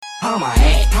Palmer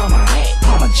hat, Palmer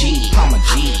G.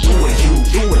 Do it you,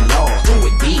 do it Lord, do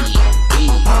it B.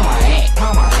 Palmer hat,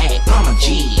 Palmer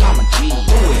G. Do it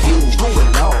you, do it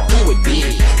Lord, do it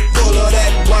B. Full of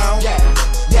that brown, full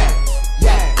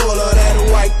of that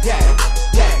white,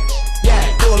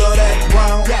 full of that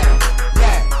brown,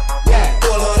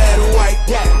 full of that white.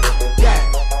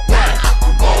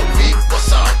 Oh, me, what's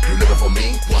up? You looking for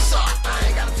me? What's up? I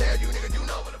ain't gotta tell you, nigga, you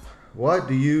know what I'm... What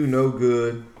do you know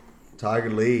good, Tiger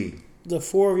Lee? The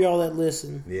four of y'all that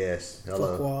listen. Yes,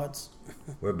 hello. Fuckwads.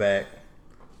 We're back.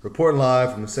 Reporting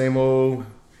live from the same old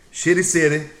shitty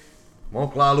city,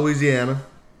 Montclair, Louisiana.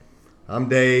 I'm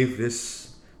Dave,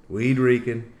 this weed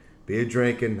reeking, beer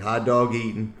drinking, hot dog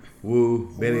eating, woo,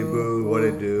 Benny Boo, what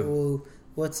it do? Woo.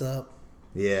 What's up?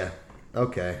 Yeah,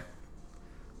 okay.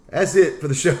 That's it for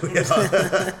the show,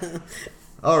 y'all.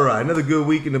 All right, another good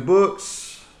week in the books.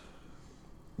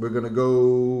 We're going to go,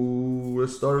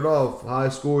 let's start it off. High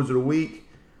scores of the week.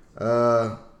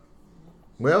 Well,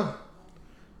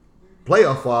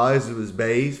 playoff-wise, it was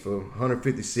Bays for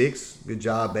 156. Good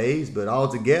job, Bays. But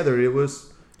altogether, it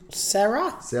was Sarah,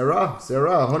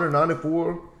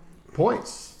 194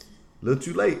 points. A little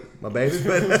too late, my baby.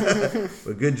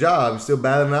 But good job. You're still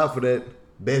battling out for that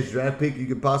best draft pick you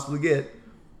could possibly get.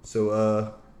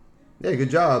 So, yeah, good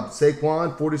job.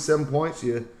 Saquon, 47 points.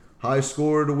 Your highest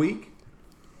scorer of the week.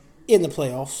 in the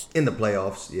playoffs. In the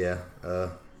playoffs, yeah.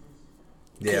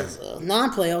 Yeah.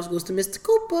 Non-playoffs goes to Mr.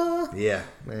 Cooper. Yeah,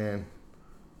 man.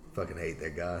 Fucking hate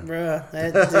that guy. Bruh,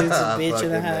 that dude's a bitch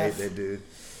and a I half. hate that dude.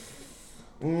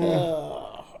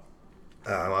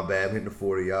 My bad. I'm hitting the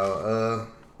 40, y'all.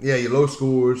 Yeah, your low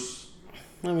scores.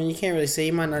 I mean, you can't really say.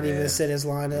 He might not even set his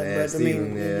lineup. Yeah, but,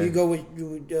 Steven, I mean, you go with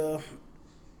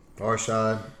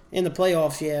Arshad. in the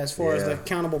playoffs, yeah, as far as the Yeah.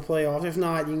 countable playoffs. If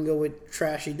not, you can go with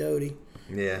Trashy Doty.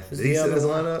 Yeah. Did the he set other his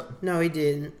one. lineup? No, he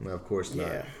didn't. No, of course not.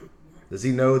 Yeah. Does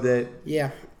he know that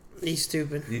Yeah. He's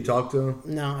stupid. you talk to him?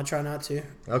 No, I try not to.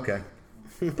 Okay.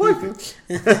 Perfect.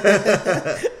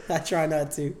 I try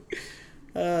not to.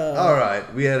 All right.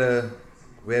 We had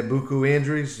buku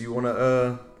injuries. You want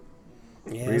to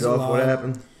Yeah, read it's a off lot. what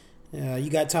happened? You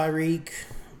got Tyreek,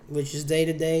 which is day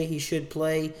to day. He should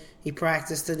play. He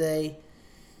practiced today.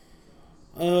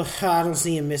 I don't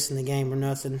see him missing the game or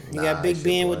nothing. You Nah, got he Big should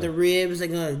Ben play. with the ribs. They're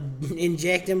gonna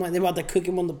inject him. They're about to cook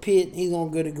him on the pit. He's gonna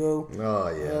good to go. Oh,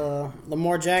 yeah.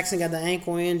 Lamar Jackson got the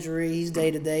ankle injury. He's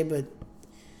day to day, but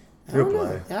I He'll don't know.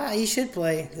 play. Yeah, he should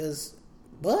play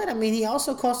but I mean, he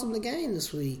also cost him the game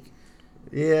this week.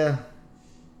 Yeah.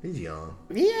 He's young.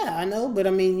 Yeah, I know, but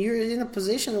I mean, you're in a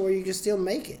position where you can still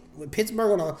make it. With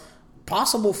Pittsburgh on a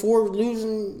possible 4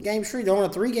 losing game streak, they're on a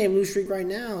 3-game lose streak right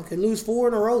now. Could lose 4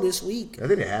 in a row this week. I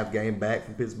think they half game back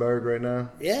from Pittsburgh right now.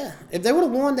 Yeah, if they would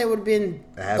have won, they would have been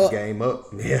A half up. game up.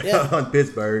 Yeah, Yeah. on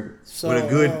Pittsburgh. So, with a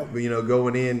good,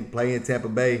 going in, playing Tampa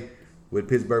Bay with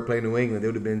Pittsburgh playing New England, they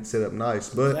would have been set up nice.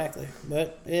 But Exactly,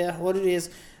 but yeah, what it is,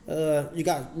 you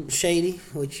got Shady,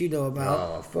 which you know about.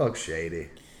 oh, fuck Shady.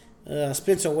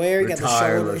 Spencer Ware, you got the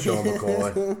Retire, shoulder. LaShawn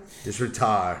McCoy. Just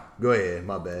retire. Go ahead.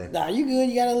 My bad. Nah, you good.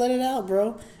 You gotta let it out,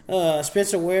 bro.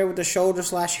 Spencer Ware with the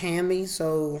shoulder/hammy,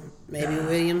 so maybe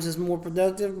Williams is more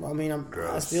productive. I mean, I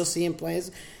Gross. still see him playing.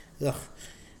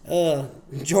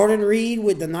 Jordan Reed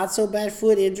with the not so bad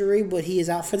foot injury, but he is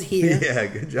out for the year. Yeah,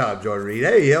 good job, Jordan Reed.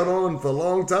 Hey, he held on for a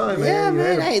long time, Yeah, man.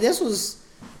 man. Hey, this was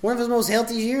one of his most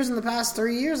healthy years in the past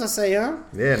 3 years, I say, huh?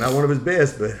 Yeah, not one of his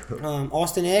best, but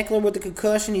Austin Eckler with the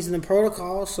concussion, he's in the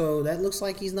protocol, so that looks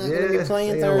like he's not going to be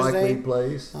playing they unlikely Thursday. he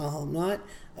plays. I hope not.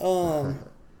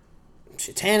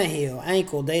 Tannehill,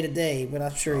 ankle day to day, but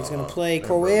I'm sure he's going to play. that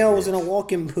Corwell broke was in a bitch.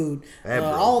 walking boot. That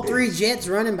broke All bitch. 3 Jets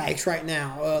running backs right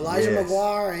now. Elijah Yes.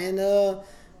 McGuire and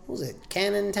what was it?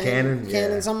 Cannon,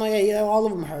 yeah. something like that. Yeah, all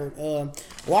of them hurt.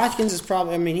 Watkins is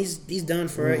probably. I mean, he's done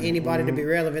for anybody to be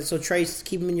relevant. So Trace,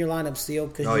 keep him in your lineup still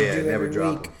because Oh, you yeah, do never every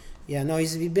drop week. him. Yeah, no,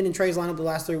 he's been in Trey's lineup the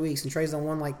last 3 weeks, and Trey's done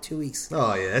won like 2 weeks.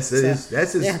 Oh, yeah, that's his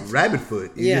yeah. rabbit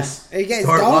foot. You Yeah, just again,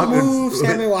 start don't walking move through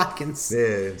Sammy it. Watkins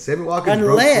Yeah, Sammy Watkins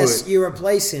unless broke foot. you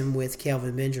replace him with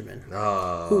Kelvin Benjamin,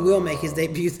 Oh, who will make his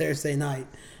debut Thursday night.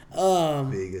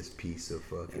 biggest piece of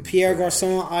fucking Pierre trash.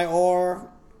 Garçon, IR.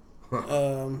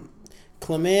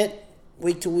 Clement,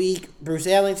 week to week. Bruce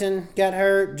Ellington got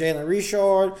hurt. Jalen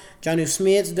Richard. Jonnu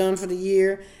Smith's done for the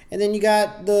year. And then you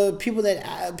got the people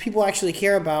that people actually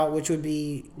care about, which would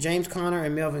be James Conner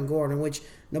and Melvin Gordon, which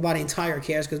nobody in Tiger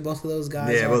cares because both of those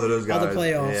guys Yeah, both of those guys are the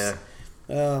playoffs.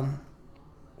 Yeah.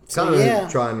 So, Connor's yeah.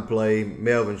 trying to play.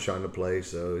 Melvin's trying to play,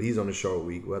 so he's on a short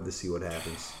week. We'll have to see what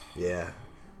happens. Yeah,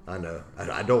 I know.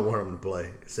 I don't want him to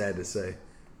play. Sad to say.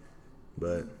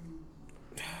 But,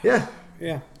 yeah.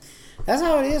 Yeah. That's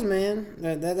how it is, man.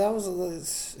 That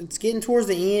was it's getting towards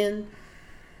the end.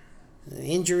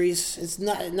 Injuries, it's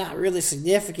not really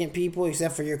significant, people,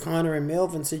 except for your Connor and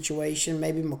Melvin situation.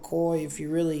 Maybe McCoy, if you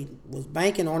really was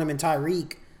banking on him, and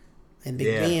Tyreek and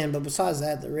Big Ben. But besides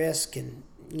that, the rest you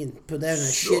can put that in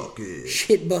a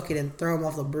shit bucket and throw him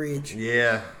off the bridge.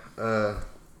 Yeah,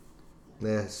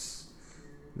 that's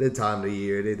the time of the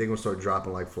year. They're gonna start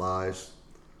dropping like flies.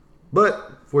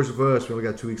 But fortunately for us, we only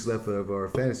got 2 weeks left of our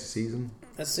fantasy season.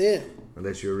 That's it.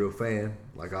 Unless you're a real fan,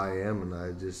 like I am, and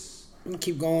I just. You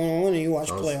keep going on and you watch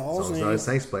playoffs. So the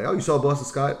Saints play. Oh, you saw Boston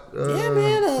Scott? Yeah,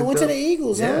 man. Went to the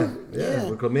Eagles, huh? Yeah.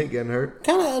 With Clement getting hurt.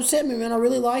 Kind of upset me, man. I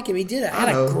really like him. He had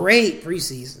a great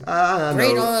preseason.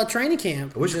 Great training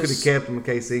camp. I wish we could have kept him in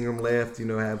case Ingram left,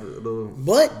 have a little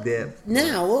depth.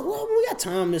 Now, we got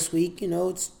time this week.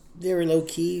 It's very low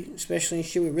key, especially in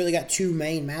shit. We really got 2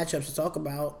 main matchups to talk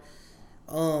about.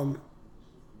 You've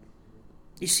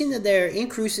seen that they're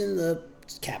increasing the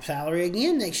cap salary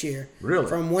again next year. Really?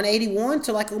 From 181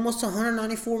 to like almost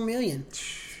 194 million.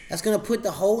 That's going to put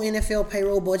the whole NFL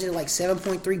payroll budget at like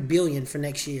 7.3 billion for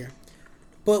next year.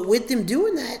 But with them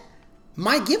doing that,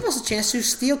 might give us a chance to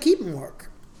still keep him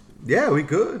work. Yeah, we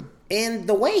could. And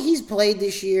the way he's played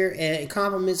this year and it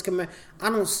compliments I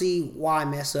don't see why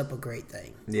mess up a great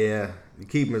thing. Yeah, you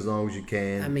keep him as long as you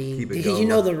can. I mean, keep it did going. you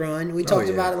know the run? We talked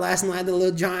about it last night. The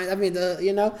little giant. I mean, that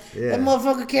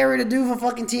motherfucker carried a dude for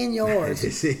fucking 10 yards.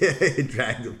 He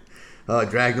dragged him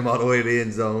all the way to the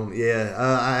end zone. Yeah,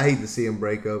 I hate to see him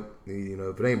break up.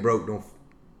 If it ain't broke, don't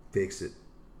fix it.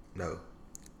 No.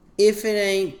 If it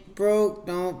ain't broke,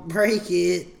 don't break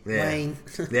it, Wayne.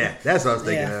 Yeah, that's what I was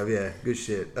thinking of. Yeah, good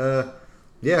shit.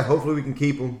 Yeah, hopefully we can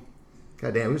keep them.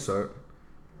 God damn, we start.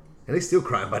 And they still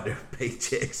crying about their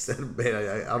paychecks.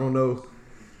 I don't know.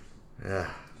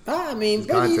 I mean,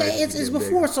 it's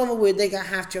before it's over with. They gonna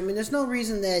have to. I mean, there's no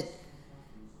reason that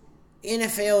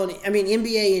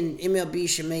NBA and MLB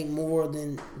should make more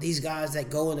than these guys that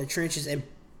go in the trenches and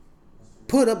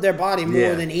put up their body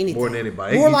more than anything. More than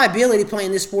anybody. More liability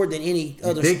playing this sport than any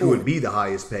other sport. I think it would be the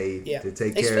highest paid to take care of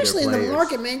their players. Especially in the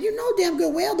market, man. You know damn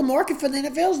good well the market for the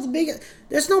NFL is the biggest.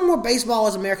 There's no more baseball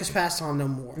as America's pastime no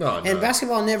more. No. And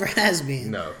basketball never has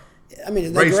been. No. I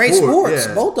mean, they're great sports,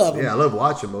 both of them. Yeah, I love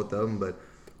watching both of them, but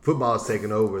football is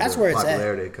taking over that's the where it's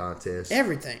popularity at. contest.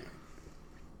 Everything.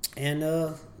 And,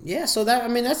 so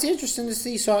that's interesting to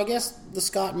see. So I guess the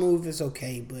Scott move is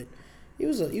okay, but he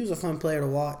was a fun player to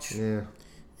watch. Yeah.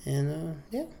 And,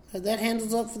 that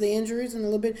handles up for the injuries and a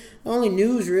little bit. The only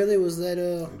news, really, was that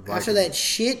after that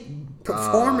shit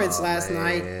performance last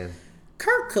night,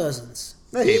 Kirk Cousins.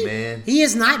 Hey, man. He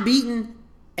has not beaten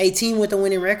a team with a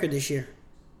winning record this year.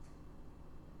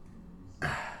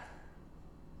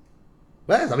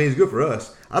 I mean, it's good for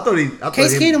us.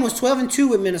 Case Keenum was 12-2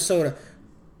 with Minnesota.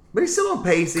 But he's still on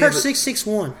pace. Kirk's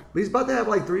 6-6-1. But he's about to have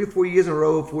like 3 or 4 years in a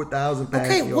row, 4,000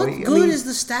 passing. Okay, what good is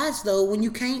the stats, though, when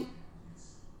you can't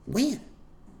win?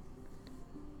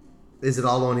 Is it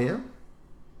all on him?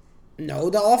 No,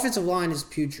 the offensive line is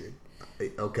putrid.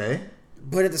 Okay.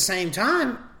 But at the same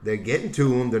time, they're getting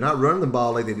to him. They're not running the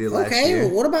ball like they did last year. Okay,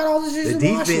 well, what about all this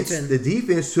in Washington? The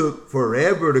defense took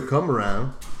forever to come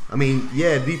around. I mean,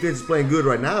 yeah, defense is playing good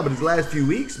right now, but his last few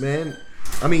weeks, man.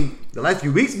 I mean, the last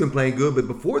few weeks have been playing good, but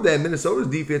before that, Minnesota's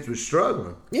defense was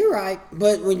struggling. You're right,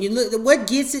 but when you look, what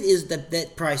gets it is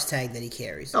that price tag that he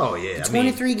carries. Oh yeah, the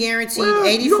 23 guaranteed,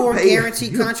 84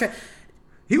 guaranteed contract.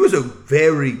 He was a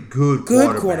very good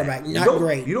quarterback. Not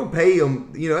great. You don't pay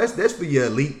him. That's for your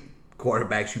elite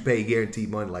quarterbacks. You pay guaranteed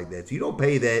money like that. So you don't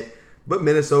pay that. But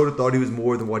Minnesota thought he was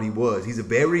more than what he was. He's a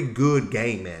very good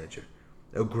game manager.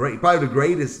 Probably the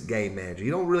greatest game manager.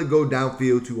 You don't really go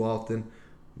downfield too often,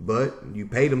 but you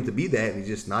paid him to be that, and he's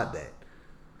just not that.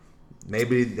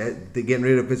 Maybe they're getting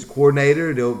rid of his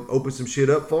coordinator. They'll open some shit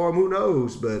up for him. Who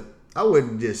knows? But I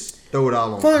wouldn't just throw it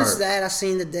all on Fun Kirk. stat I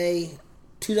seen today,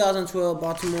 2012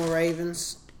 Baltimore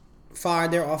Ravens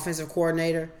fired their offensive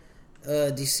coordinator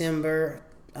December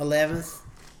 11th,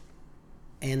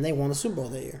 and they won the Super Bowl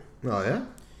that year. Oh, yeah?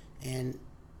 And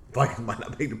Vikings might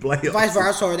not make the playoffs. Vice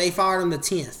versa. Sorry, they fired on the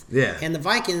 10th. Yeah. And the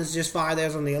Vikings just fired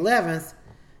theirs on the 11th,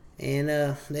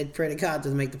 and they pray to God to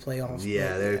make the playoffs.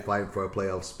 Yeah, they're fighting for a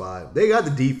playoff spot. They got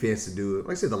the defense to do it.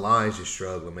 Like I said, the Lions just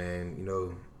struggle, man.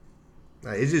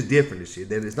 It's just different this year.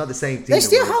 It's not the same team. They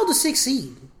still hold the 6th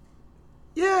seed.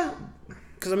 Yeah.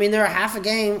 Because, they're a half a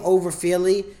game over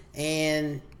Philly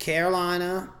and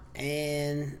Carolina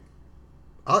and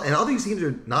all these teams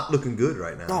are not looking good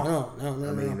right now.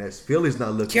 No. Philly's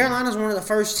not looking. Carolina's one of the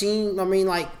first teams.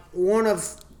 I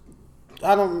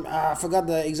forgot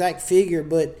the exact figure,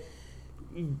 but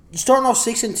starting off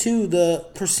 6-2, the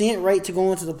percent rate to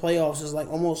go into the playoffs is like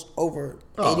almost over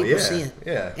 80%.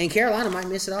 Yeah. And Carolina might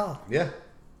miss it all. Yeah.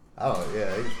 Oh,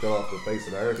 yeah. He just fell off the face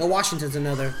of the earth. Now, Washington's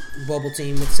another bubble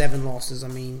team with 7 losses. I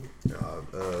mean,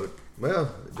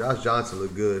 Well, Josh Johnson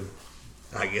looked good.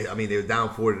 I mean, they were down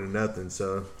 40-0,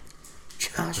 so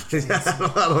Josh Johnson.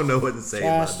 I don't know what to say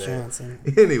Josh about that. Johnson.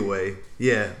 Anyway,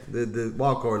 yeah, the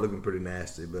wild card looking pretty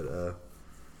nasty, but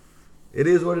it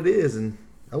is what it is, and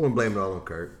I wouldn't blame it all on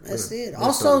Kurt. That's it.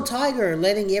 Also, Tiger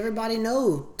letting everybody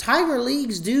know Tiger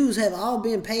League's dues have all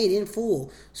been paid in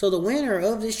full. So the winner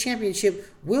of this championship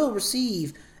will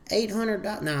receive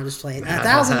 $800. No, I'm just playing.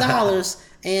 $1,000,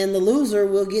 and the loser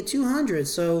will get $200.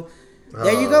 So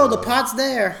there you go. The pot's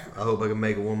there. I hope I can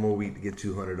make it one more week to get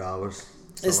 $200.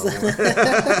 It's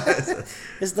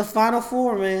the final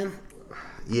four, man.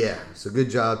 Yeah, so good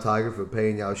job, Tiger, for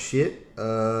paying y'all shit.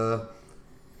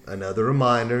 Another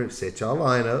reminder, set y'all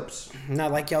lineups.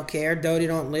 Not like y'all care. Doty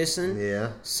don't listen.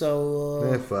 Yeah.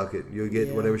 So fuck it. You'll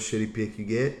get whatever shitty pick you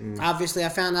get. And obviously, I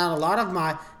found out a lot of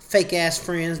my fake-ass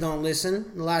friends don't listen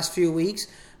in the last few weeks.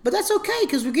 But that's okay,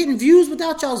 because we're getting views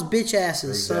without y'all's bitch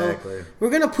asses. Exactly. So we're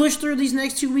going to push through these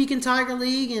next 2 weeks in Tiger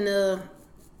League, and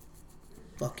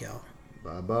fuck y'all.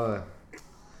 Bye-bye.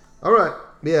 All right.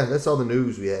 Yeah, that's all the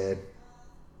news we had.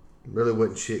 Really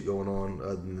wasn't shit going on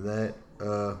other than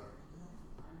that.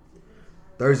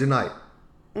 Thursday night.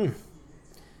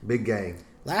 Big game.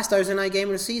 Last Thursday night game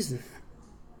of the season.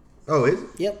 Oh, is it?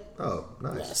 Yep. Oh,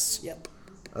 nice. Yes. Yep.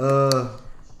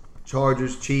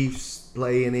 Chargers, Chiefs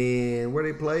playing in, where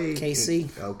they play?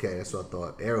 KC. Okay, that's what I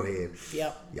thought. Arrowhead.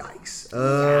 Yep.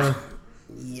 Yikes.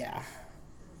 Yeah.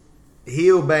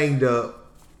 Hill banged up.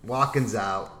 Watkins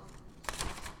out.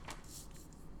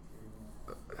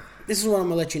 This is what I'm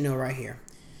going to let you know right here.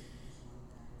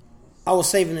 I was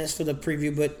saving this for the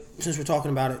preview, but since we're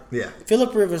talking about it. Yeah.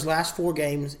 Phillip Rivers' last 4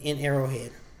 games in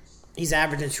Arrowhead. He's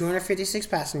averaging 256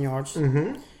 passing yards.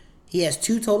 Mm-hmm. He has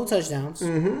 2 total touchdowns.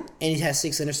 Mm-hmm. And he has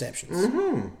 6 interceptions.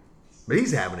 Mm-hmm. But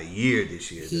he's having a year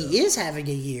this year. He is having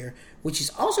a year, which is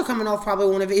also coming off probably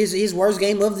one of his worst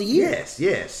game of the year.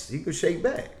 Yes. He could shake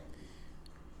back.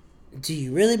 Do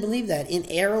you really believe that? In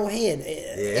Arrowhead.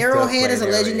 Yeah, Arrowhead is a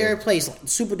Arrowhead. legendary place. Like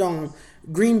Superdome,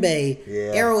 Green Bay,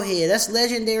 Yeah. Arrowhead. That's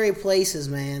legendary places,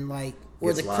 man. Like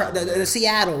where It's the live, the man.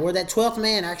 Seattle, where that 12th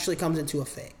man actually comes into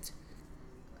effect.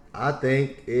 I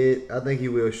think he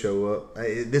will show up.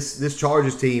 This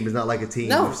Chargers team is not like a team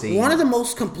No, we've seen. one of the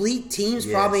most complete teams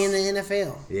Yes. probably in the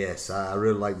NFL. Yes, I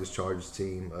really like this Chargers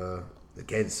team. The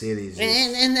Kansas City is just,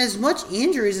 And as much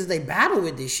injuries as they battle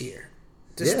with this year,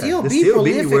 to Yeah, still to be still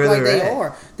be prolific where like they're they at.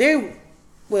 are. They're,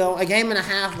 a game and a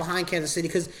half behind Kansas City,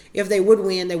 because if they would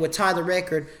win, they would tie the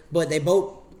record, but they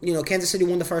both, Kansas City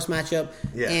won the first matchup,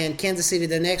 Yeah. and Kansas City,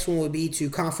 the next one would be to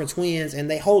conference wins, and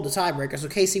they hold the tiebreaker, so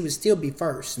KC would still be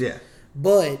first. Yeah.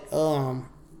 But,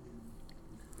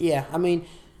 yeah, I mean,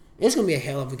 it's going to be a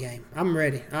hell of a game. I'm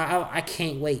ready. I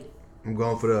can't wait. I'm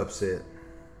going for the upset.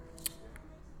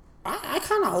 I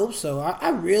kind of hope so.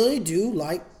 I really do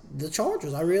like the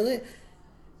Chargers.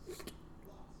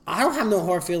 I don't have no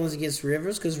hard feelings against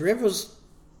Rivers, because Rivers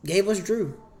gave us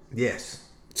Drew. Yes.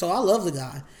 So I love the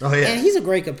guy. Oh, yeah. And he's a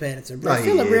great competitor. Bro, No, he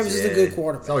Phillip Rivers is a yeah. good He's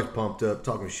quarterback. always pumped up,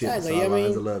 talking shit on the Exactly,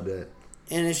 sidelines. I I love that.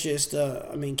 And it's just,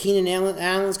 Keenan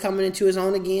Allen's coming into his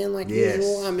own again, like Yes.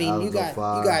 usual. I mean, you Allen's on got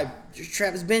fire.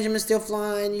 Travis Benjamin still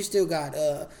flying. You still got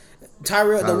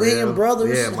Tyrell, the Tyrell. Williams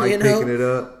brothers. Yeah, Mike picking it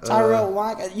up. Tyrell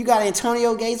White. You got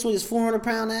Antonio Gates with his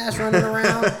 400-pound ass running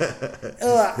around.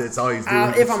 That's all he's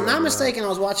doing. If I'm not mistaken, I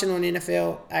was watching on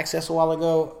NFL Access a while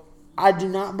ago. I do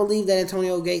not believe that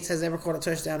Antonio Gates has ever caught a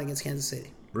touchdown against Kansas City.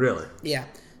 Really? Yeah.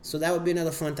 So that would be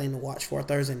another fun thing to watch for a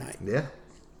Thursday night. Yeah.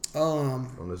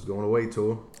 On this going away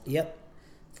tour. Yep.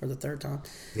 For the 3rd time.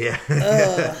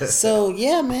 Yeah. So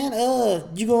yeah, man.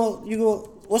 You go.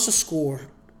 What's the score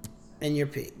in your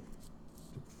pick?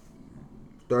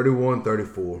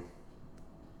 31-34.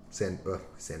 San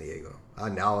Diego.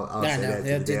 I'll say that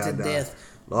they'll to the day do I to die.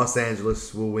 death. Los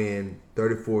Angeles will win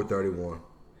 34-31.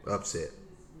 Upset.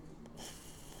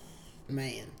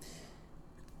 Man.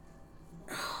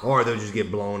 Or they'll just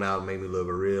get blown out and make me look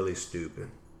really stupid.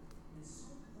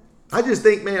 I just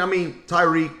think, man,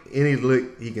 Tyreek, any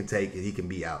look, he can take it. He can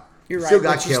be out. You're You right, still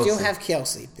got but you Kelsey. still have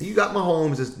Kelsey. You got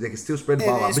Mahomes. They can still spread the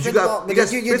ball out. But Spread you the ball, got, but you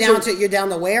got you're Spencer- you're down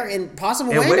to Ware and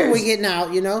possible And Wander. Ware's- We're getting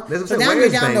out, That's what I'm So saying, now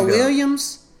Ware's you're down to banged up.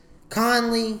 Williams,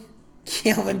 Conley,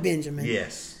 Kelvin Benjamin.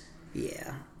 Yes.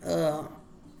 Yeah.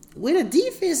 With a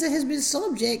defense that has been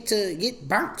subject to get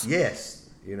burnt. Yes.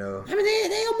 You know, I mean,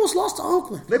 they almost lost to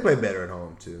Oakland. they play better at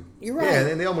home too. You're right. Yeah,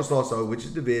 and they almost lost to Oakland, which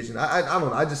is division. I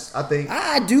don't know. I think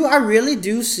I really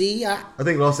do see. I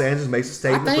think Los Angeles makes a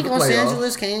statement think for the Los playoffs.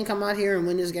 Angeles can come out here and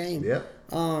win this game. Yep.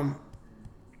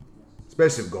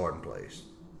 Especially if Gordon plays.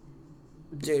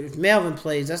 Dude, if Melvin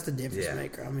plays, that's the difference Yeah.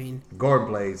 maker. I mean, Gordon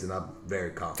plays, and I'm very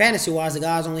confident. fantasy-wise, the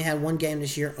guy's only had one game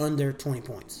this year under 20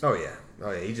 points. Oh yeah.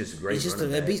 He's just a great. He's just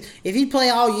running a back. beast. If he'd play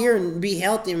all year and be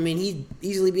healthy, I mean, he'd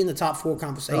easily be in the top 4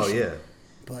 conversation. Oh yeah.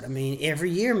 But, I mean,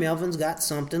 every year Melvin's got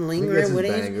something He lingering gets his with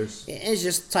bangers. him. It's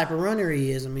just the type of runner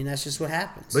he is. I mean, that's just what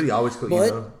happens. But he always,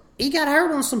 But he got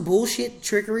hurt on some bullshit,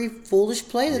 trickery, foolish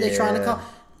play that they're trying to Yeah. call.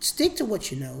 Stick to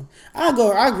what you know.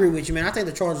 I agree with you, man. I think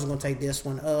the Chargers are going to take this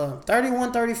one.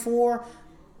 31-34.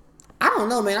 I don't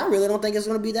know, man. I really don't think it's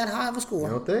going to be that high of a score.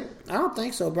 You don't think? I don't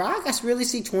think so, bro. I guess really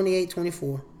see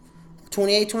 28-24.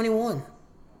 28-21.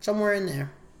 Somewhere in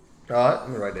there. All right, let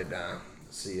me write that down.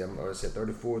 Let's see, I'm going to say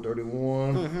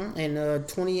 34-31. And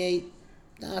 28,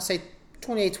 I say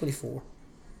 28-24.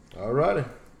 All righty.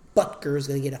 Butker's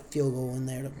going to get a field goal in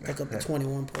there to pick up the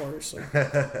 21 pointer. So,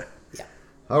 yeah.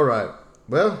 All right.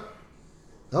 Well,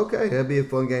 okay. That'd be a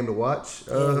fun game to watch.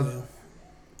 Well,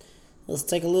 let's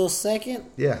take a little second,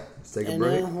 Yeah, let's take a and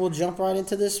break. we'll jump right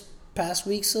into this past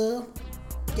week's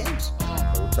games.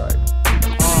 Hold tight.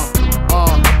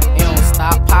 It don't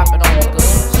stop, pop it on me, girl.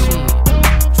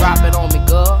 Shit, drop it on me,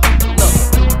 girl. Look,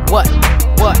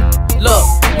 what? Look,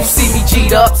 you see me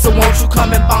G'd up, so won't you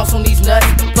come and bounce on these nuts?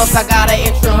 Plus I got an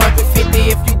extra 150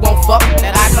 if you won't fuck.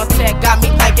 That eye contact got me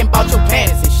thinking about your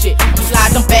panties and shit. I'm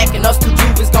sliding back and us two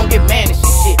Juvas gon' get managed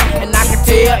and shit. And I can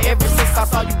tell ever since I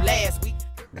saw you last week.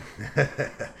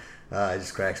 It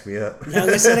just cracks me up.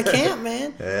 Youngest in the camp,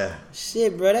 man. Yeah.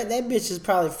 Shit, bro, that bitch is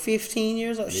probably 15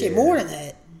 years old. Shit, Yeah. more than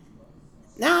that.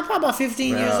 Nah, probably about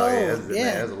 15 years old.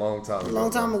 That's a long time ago. A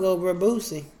long time ago, bro.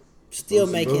 Boosie. Still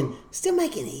Boosie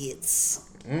making Boo. hits.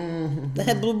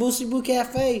 That Blue Boosie Boo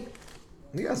Cafe.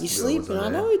 You got some You good sleeping? ones I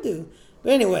on know you do.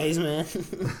 But anyways, man.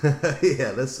 there.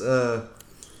 Yeah, let's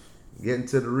get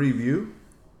into the review.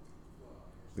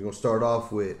 We're going to start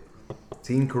off with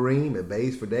Team Kareem at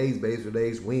Bays for Days. Bays for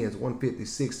Days wins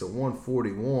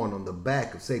 156-141 on the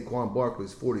back of Saquon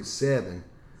Barkley's 47.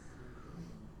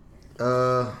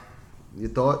 Your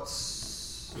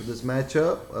thoughts of this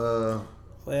matchup?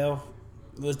 Well,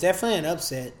 it was definitely an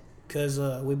upset because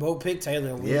we both picked Taylor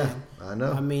to win. Yeah, I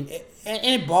know. I mean, and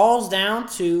it boils down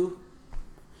to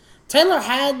Taylor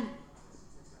had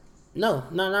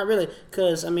not really,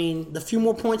 because I mean, the few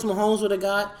more points Mahomes would have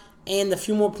got and the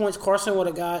few more points Carson would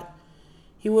have got,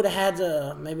 he would have had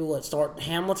to maybe start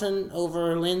Hamilton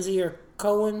over Lindsey or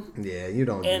Cohen, Yeah, you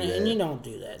don't do that. and you don't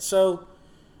do that. So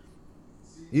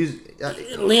You-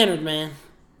 Leonard, man,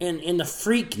 in the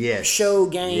freak yes, show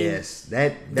game, Yes,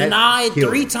 that denied killed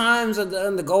 3 him. times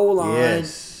on the goal line.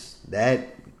 Yes, that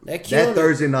killed him.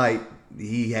 Thursday night,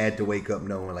 he had to wake up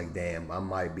knowing like, damn, I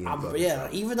might be in trouble. Yeah,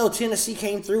 even though Tennessee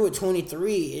came through at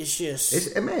 23, it's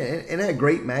just And it had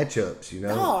great matchups, you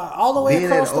know. all the way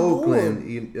Being across at the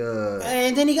Oakland, board.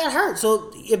 And then he got hurt. So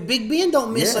if Big Ben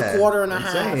don't miss a quarter and a I'm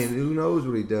half, saying, who knows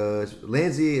what he does?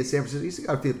 Lindsey at San Francisco, he's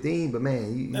got 15, but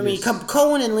man,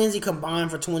 Cohen and Lindsey combined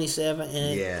for 27,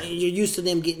 and Yeah. you're used to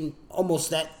them getting almost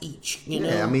that each. You know,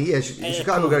 yeah, I mean, at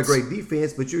Chicago got a points. great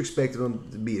defense, but you expected them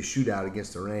to be a shootout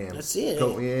against the Rams. That's it.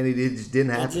 And it just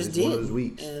didn't happen. Just It's did. one of those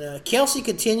weeks. And Kelsey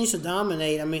continues to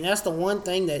dominate. I mean, that's the one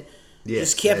thing that Yes,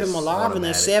 just kept him that's alive. And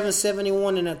they're automatic.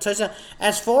 771 and a touchdown.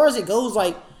 As far as it goes,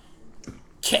 like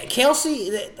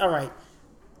Kelsey, all right,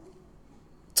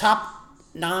 top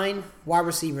 9 wide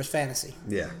receivers fantasy.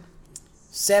 Yeah.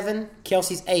 7,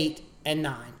 Kelsey's 8 and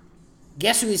 9.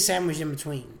 Guess who he's sandwiched in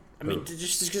between? I mean, it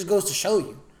just goes to show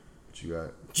you. What you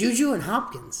got? Juju and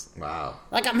Hopkins. Wow.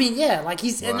 Like, I mean, yeah, like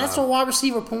and that's Wow. for wide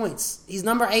receiver points. He's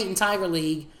number 8 in Tiger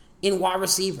League in wide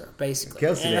receiver, basically.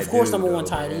 Kelsey, and that of course, dude, number 1 though,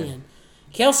 tight man. end.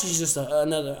 Kelsey's just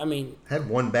another. I mean, Had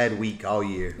one bad week all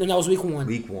year. and that was week 1.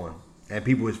 Week 1. And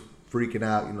people was freaking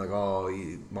out, like,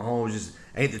 Mahomes just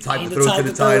ain't the type Ain't to the throw type to the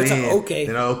to throw tight it to-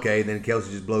 end. okay. Then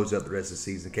Kelsey just blows up the rest of the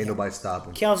season. Can't nobody stop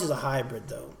him. Kelsey's a hybrid,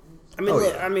 though. I mean, Oh,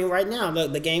 look, yeah. I mean, right now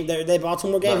the game, the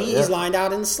Baltimore game, Right, he's yeah. lined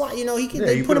out in the slot. You know, he can Yeah,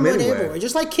 they you put him put in him everywhere, anywhere.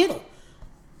 just like Kittle.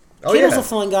 Oh, Kittle's yeah. a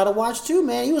fun guy to watch too,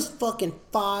 man. He was fucking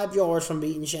 5 yards from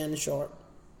beating Shannon Sharp.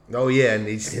 Oh, yeah, and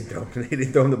he just didn't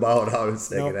throw him the ball at all in the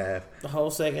second Nope. half. The whole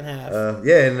second half.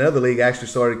 Yeah, in another league, I actually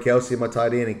started Kelsey in my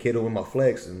tight end and Kittle in my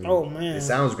flex. And Oh, man. It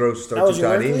sounds gross to That start was two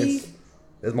your tight work ends. league?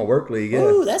 That's my work league, yeah.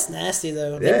 Ooh, that's nasty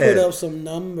though. They Yeah. put up some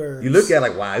numbers. You look at it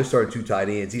like, wow, he started 2 tight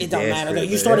ends. He's it don't matter desperate, though.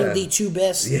 You're but starting yeah. the 2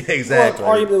 best. Yeah, exactly.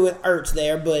 Well, arguably with Ertz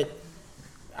there, but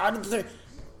out of the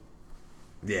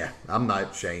Yeah, I'm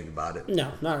not ashamed about it.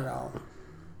 no, not at all.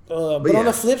 But yeah. on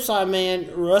the flip side, man,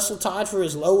 Russell tied for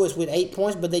his lowest with 8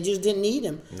 points, but they just didn't need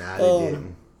him. Nah, they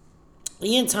didn't.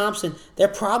 Ian Thompson,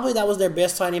 that was their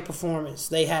best tight end performance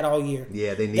they had all year.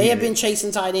 Yeah, they needed They have been it.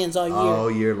 chasing tight ends all year. All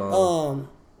year long.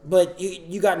 But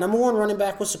you got number one running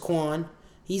back with Saquon.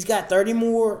 He's got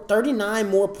 39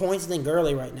 more points than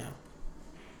Gurley right now.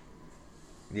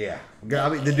 Yeah. I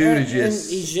mean, the dude is And just...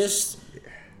 he's just... Is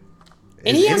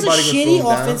And he has a anybody gonna shitty slow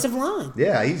him down? offensive line.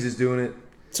 Yeah, he's just doing it.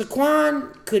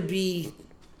 Saquon could be...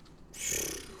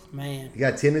 Man. You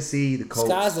got Tennessee, the Colts.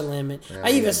 Sky's the limit. Yeah, I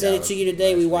even yeah, said it Dallas to you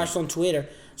today. We last watched on Twitter.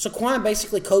 Saquon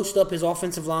basically coached up his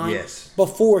offensive line Yes.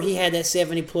 before he had that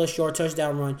 70-plus yard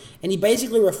touchdown run. And he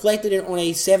basically reflected it on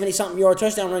a 70-something yard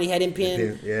touchdown run he had in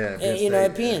Penn. Yeah, Penn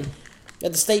at State, Penn.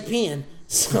 At the state pen.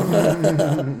 So,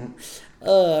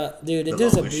 dude, it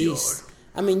is a longest beast. yard.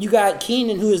 I mean, you got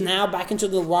Keenan, who is now back into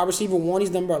the wide receiver one.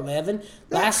 He's number 11.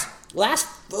 Last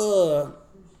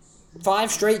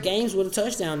 5 straight games with a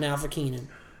touchdown now for Keenan.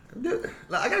 Dude,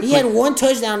 I got a He had 1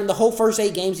 touchdown in the whole first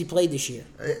 8 games he played this year.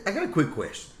 I got a quick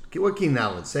question. What Keenan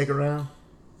Allen, second round?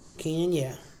 Keenan,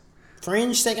 yeah.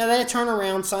 Fringe second. That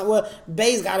turnaround sign. Well,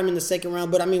 Bayes got him in the second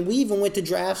round, but I mean, we even went to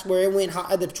drafts where it went.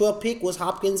 The 12th pick was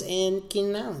Hopkins and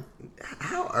Keenan Allen.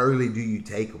 How early do you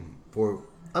take him for?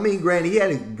 I mean, granted, he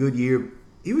had a good year.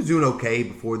 He was doing okay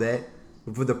before that.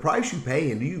 But for the price you pay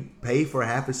him, do you pay for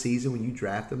half a season when you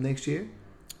draft him next year?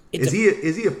 Is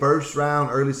he a first round,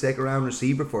 early second round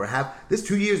receiver for half? This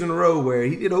 2 years in a row where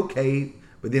he did okay,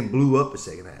 but then blew up the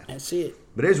second half. That's it.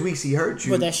 But there's weeks he hurt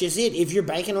you. But that's just it. If you're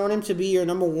banking on him to be your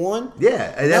number one,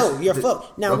 yeah, and no, you're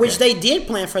fucked. Now, okay. which they did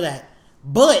plan for that,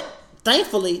 but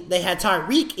thankfully they had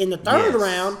Tyreek in the third Yes.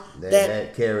 round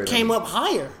That carried came him. up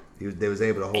higher, They was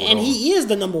able to hold and on. he is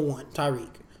the number one, Tyreek.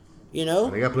 You know,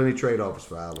 They got plenty of trade offers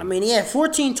for Allen. I mean, he had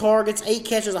 14 targets, 8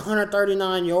 catches,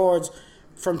 139 yards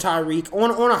from Tyreek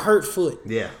on a hurt foot.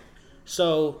 yeah.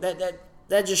 So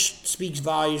that just speaks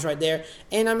volumes right there.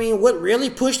 And I mean, what really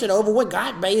pushed it over, what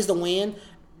got Bayes the win,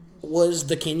 was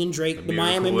the Kenyon Drake, the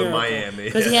Miami Miracle in Miracle, Miami.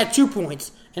 because he had 2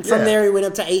 points, and from Yeah. there he went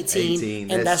up to 18,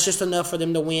 18, and that's just enough for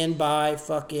them to win by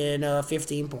fucking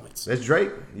 15 points. That's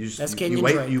Drake. That's you Kenyon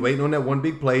wait. Drake. You waiting on that one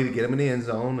big play to get him in the end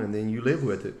zone, and then you live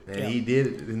with it. And Yeah. he did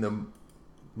it in the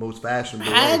most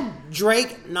fashionable way. Had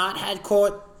Drake not had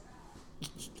caught,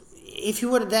 if he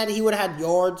would have that, he would have had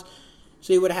yards,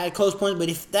 so he would have had close points. But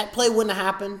if that play wouldn't have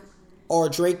happened, or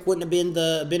Drake wouldn't have been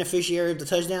the beneficiary of the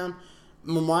touchdown,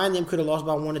 Lamar and them could have lost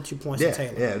by 1 or 2 points Yeah, to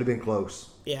Taylor. yeah, it'd have been close.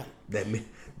 Yeah. That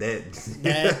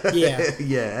yeah.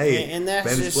 yeah. Hey, And that's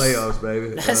finish just- playoffs,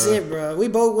 baby. That's it, bro. We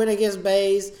both went against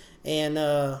Bayes, and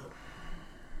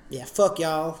yeah, fuck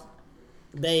y'all,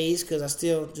 Bayes, because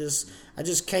I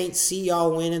just can't see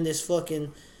y'all winning this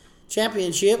fucking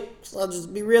championship. So I'll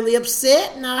just be really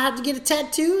upset, and I'll have to get a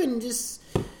tattoo, and just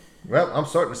Well, I'm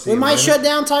starting to see. we him might winning. shut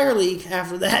down Tiger League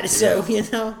after that. So Yeah.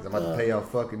 you know, I'm about to pay y'all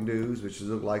fucking dues, which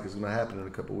look like it's going to happen in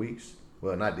a couple weeks.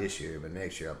 Well, not this year, but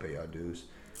next year I'll pay y'all dues.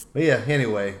 But yeah,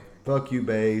 anyway, fuck you,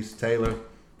 Bayes. Taylor,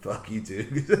 fuck you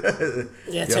too.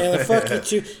 yeah, Taylor, fuck you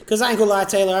too. Because I ain't gonna lie,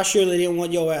 Taylor, I surely didn't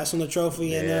want your ass on the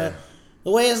trophy, and Yeah. the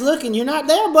way it's looking, you're not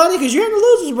there, buddy, because you're in the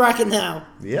losers bracket now.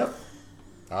 Yep.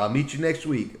 I'll meet you next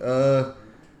week.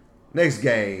 Next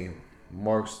game,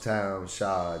 Markstown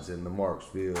Shods and the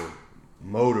Marksville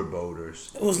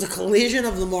Motorboaters. It was the collision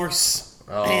of the Marks.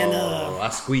 Oh, And I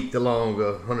squeaked along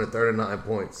 139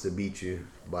 points to beat you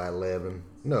by 11.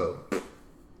 No,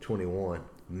 21.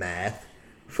 Math.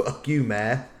 Fuck you,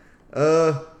 math. Hey,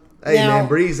 Now, man,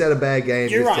 Breeze had a bad game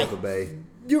you're against right. Tampa Bay.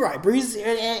 You're right, Breeze.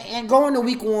 And going to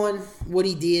week 1, what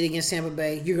he did against Tampa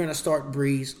Bay, you're going to start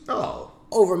Breeze Oh,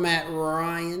 over Matt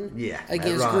Ryan yeah. Matt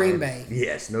against Ryan. Green Bay.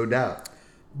 Yes, no doubt.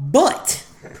 But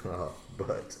Oh,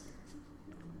 but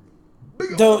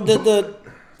the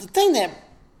thing that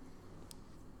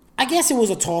I guess it was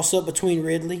a toss up between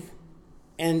Ridley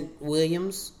and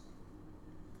Williams.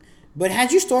 But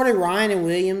had you started Ryan and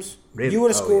Williams, Ridley. you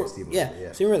would have Oh, scored. yeah, Stephen Yeah, Ridley,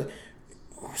 yeah. Stephen Ridley.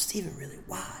 Or Stephen Ridley.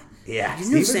 Why? Yeah, You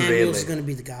knew Stephen Samuels Ridley. was going to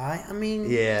be the guy. I mean,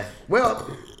 Yeah. Well,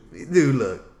 dude,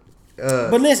 look.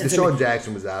 But listen to Deshaun me.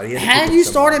 Jackson was out. He to had pick you up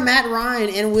somebody. started Matt Ryan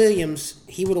and Williams,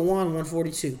 he would have won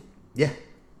 142. Yeah.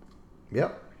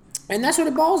 Yep. And that's what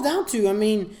it boils down to. I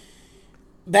mean,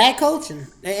 bad coaching,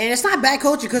 and it's not bad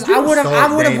coaching because You I would start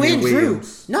have Damian win Drew.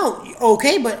 Williams. No,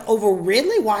 okay, but over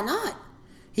Ridley, why not?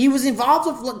 He was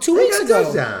involved like 2 He weeks got a ago.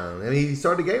 touchdown. I mean, he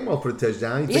started the game off for a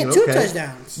touchdown. He had Thinking, 2 okay.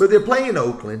 touchdowns. But they're playing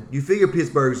Oakland. You figure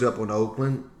Pittsburgh's up on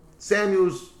Oakland.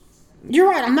 Samuels. You're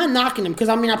right. I'm not knocking him because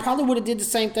I mean I probably would have did the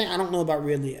same thing. I don't know about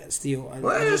Ridley still.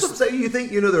 Well, that's what I'm saying. You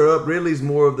think they're up. Ridley's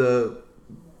more of the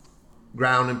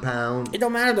ground and pound. It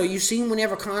don't matter though. You seen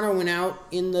whenever Connor went out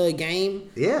in the game,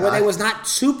 Yeah, where they was not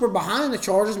super behind the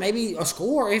Chargers, maybe a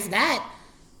score, if that.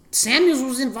 Samuels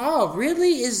was involved.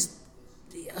 Ridley is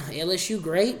LSU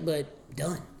great, but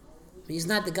done. He's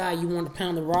not the guy you want to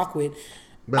pound the rock with.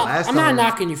 But I'm not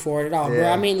knocking you for it at all, bro.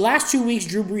 Yeah. I mean, last 2 weeks,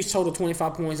 Drew Brees totaled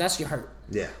 25 points. That's your hurt.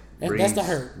 Yeah. That's the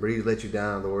hurt. Breeze let you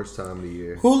down the worst time of the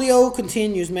year. Julio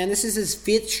continues, man. This is his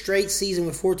 5th straight season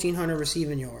with 1,400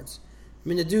 receiving yards. I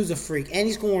mean, the dude's a freak. And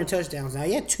he's scoring touchdowns now.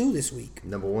 He had 2 this week.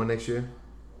 Number 1 next year?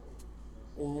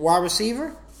 Wide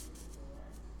receiver?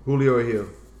 Julio or Hill?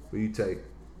 Who you take?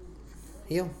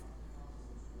 Hill.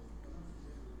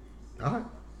 All right.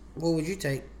 What would you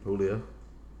take? Julio.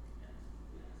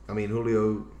 I mean,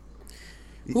 Julio,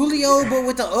 but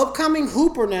with the upcoming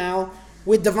Hooper now,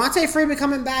 with Devontae Freeman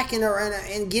coming back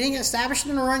and getting established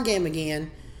in the run game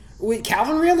again, with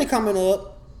Calvin Ridley coming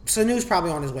up, Sanu's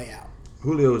probably on his way out.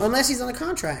 Unless he's on a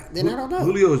contract. Then I don't know.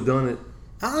 Julio's done it.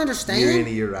 I understand. Year in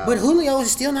and year out. But Julio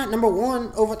is still not number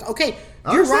 1 over. Okay,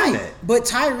 I you're understand right. that. But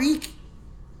Tyreek,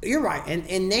 you're right.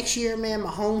 And next year, man,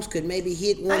 Mahomes could maybe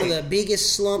hit one of the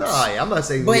biggest slumps. No, I'm not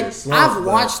saying but he's a slump, I've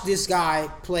watched this guy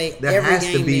play there every has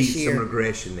game to be this year. some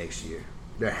regression next year.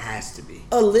 There has to be.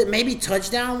 Maybe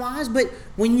touchdown wise, but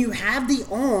when you have the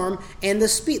arm and the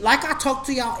speed, like I talked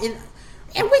to y'all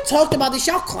and we talked about this,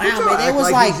 y'all clown me. They Act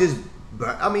was like, he's just,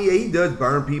 I mean, yeah, he does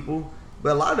burn people,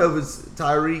 but a lot of it's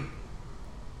Tyreek.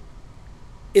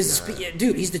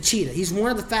 dude, he's the cheetah. He's one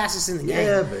of the fastest in the game.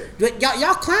 Yeah, but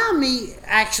y'all clown me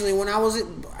actually when I was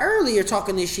earlier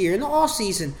talking this year in the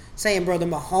offseason saying, brother,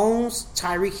 Mahomes,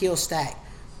 Tyreek Hill stack.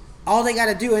 All they got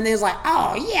to do, and they was like,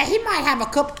 oh yeah, he might have a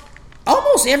couple.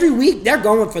 Almost every week they're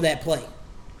going for that play.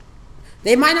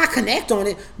 They might not connect on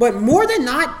it, but more than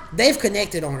not, they've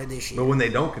connected on it this year. But when they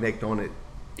don't connect on it,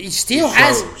 He still it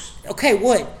has. shows. Okay,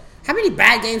 what? How many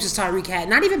bad games has Tyreek had?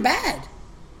 Not even bad.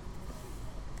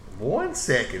 1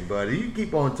 second, buddy. You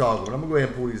keep on talking. I'm gonna go ahead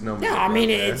and pull these numbers. Yeah, up I mean,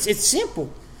 right there. it's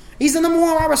simple. He's the number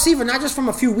 1 wide receiver, not just from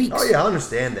a few weeks. Oh yeah, I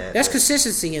understand that. There's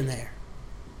consistency in there.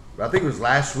 But I think it was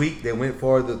last week they went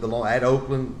for the long at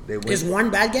Oakland. They went. It's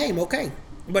one bad game, okay.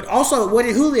 But also, what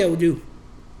did Julio do?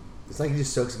 It's like he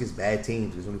just sucks against bad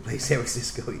teams because when he plays San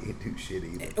Francisco, he can't do shit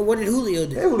either. What did Julio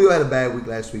do? Yeah, Julio had a bad week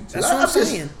last week too. That's what I'm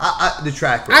saying. The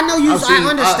track. I know you. I I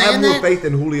understand have more that. faith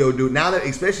in Julio do now that,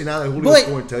 especially now that Julio's But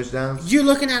scoring touchdowns. You're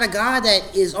looking at a guy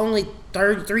that is only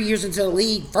 3 years into the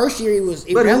league. First year he was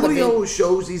But irrelevant. Julio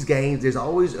shows these games. There's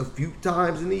always a few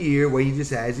times in the year where he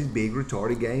just has these big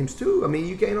retarded games too. I mean,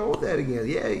 you can't hold that against.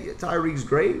 Yeah, Tyreek's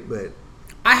great, but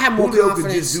I have more Julio could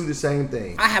confidence. just do the same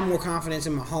thing. I have more confidence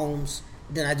in Mahomes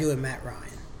than I do in Matt Ryan.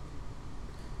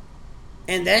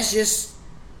 And that's just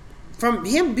from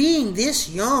him being this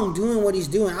young, doing what he's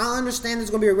doing. I understand there's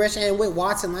going to be a regression and with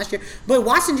Watson last year, but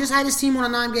Watson just had his team on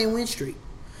a 9-game win streak.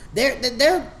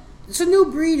 It's a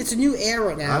new breed. It's a new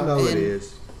era now. I know it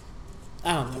is.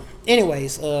 I don't know.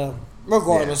 Anyways,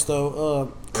 regardless though,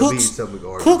 There'll be Cooks, something to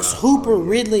argue Cooks, about. Hooper, Oh, yeah.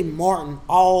 Ridley, Martin,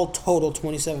 all total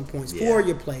 27 points. Yeah. 4 of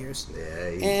your players.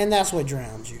 Yeah, And that's what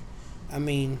drowns you. I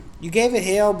mean, you gave it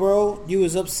hell, bro. You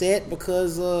was upset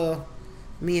because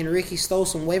me and Ricky stole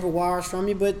some waiver wires from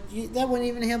you, but that wouldn't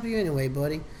even help you anyway,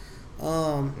 buddy.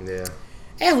 Yeah.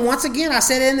 And once again, I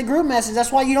said it in the group message.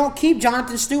 That's why you don't keep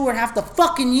Jonathan Stewart half the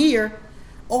fucking year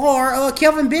or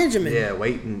Kelvin Benjamin. Yeah,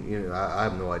 waiting. You know, I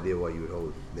have no idea why you would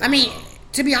hold. I mean,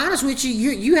 to be honest with you,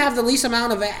 you have the least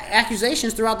amount of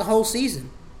accusations throughout the whole season.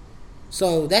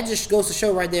 So that just goes to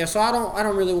show right there. So I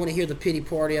don't really want to hear the pity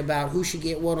party about who should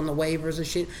get what on the waivers and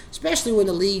shit. Especially when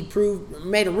the league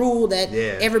made a rule that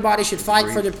everybody should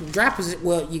fight for the draft position.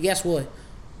 Well, you guess what?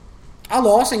 I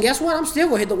lost, and guess what? I'm still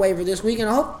gonna hit the waiver this week, and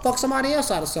I hope fuck somebody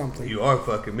else out of something. You are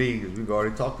fucking me because we've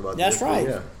already talked about That's this. right.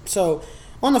 Yeah. So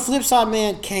on the flip side,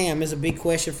 man, Cam is a big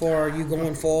question for you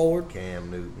going forward.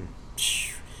 Cam Newton.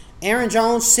 Aaron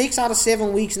Jones, 6 out of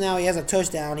 7 weeks now, he has a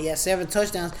touchdown. He has 7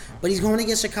 touchdowns, but he's going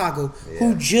against Chicago,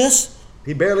 who just...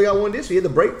 He barely got one this year. He had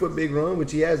the break foot big run,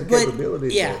 which he has the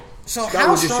capability. Yeah. So Chicago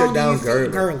how just strong shut do down you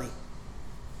feel Gurley?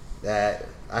 That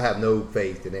I have no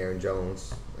faith in Aaron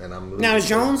Jones, and I'm Now, is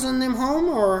Jones in them home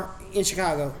or in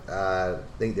Chicago? I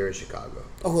think they're in Chicago.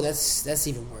 Oh, that's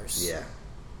even worse. Yeah.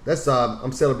 That's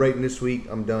I'm celebrating this week.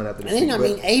 I'm done after this And then,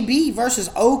 week. AB versus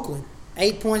Oakland.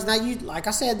 8 points. Now, you like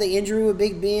I said, the injury with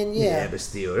Big Ben, Yeah, but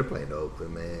still, they're playing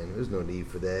Oakland, man. There's no need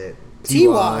for that.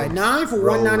 T.Y., 9 for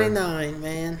Roller. 199,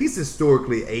 man. He's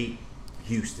historically 8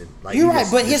 Houston. Like, You're he right,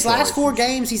 just- but just his last starts 4 Houston.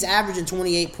 games, he's averaging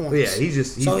 28 points.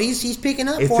 Yeah, he's picking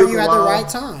up it for took you a at the while. right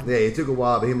time. Yeah, it took a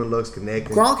while, but him and Lux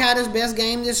connected. Gronk had his best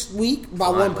game this week by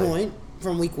 1 Finally. point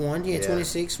from week 1. He had Yeah.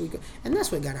 26 week, and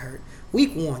that's what got hurt.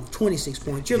 Week 1, 26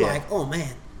 points. You're Yeah. like, oh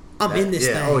man, I'm in this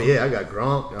yeah. thing. Oh yeah, I got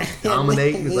Gronk. I'm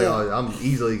dominating. It's like, Yeah. oh, I'm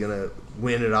easily gonna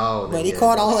win it all. And But then, he yeah,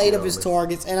 caught all 8 shit of on his me.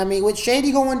 targets. And I mean, with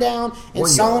Shady going down and 1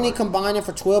 Sony yard. combining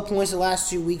for 12 points the last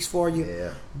 2 weeks for you, Yeah.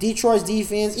 Detroit's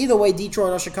defense, either way,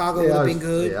 Detroit or Chicago would Yeah, I have was, been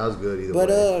good. Yeah, I was good either But,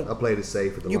 way. I played it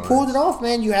safe with the You Lions. pulled it off,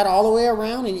 man. You had it all the way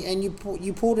around, and you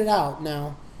pulled it out.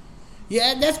 Now,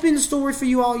 yeah, that's been the story for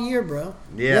you all year, bro.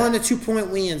 Yeah. 1 to 2 point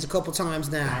wins a couple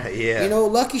times now. Yeah. You know,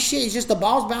 lucky shit. It's just the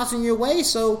ball's bouncing your way.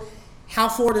 So, how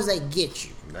far does that get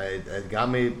you? It got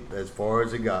me as far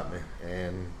as it got me,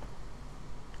 and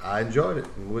I enjoyed it.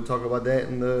 And we'll talk about that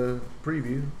in the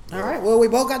preview. All right. Well, we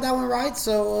both got that one right.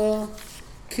 So,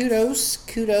 kudos.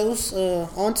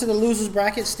 On to the losers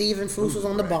bracket. Steve and Foos was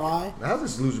on the bye. Now, how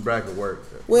does this loser bracket work?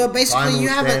 Well, basically, Final you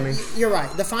have standings? You're right.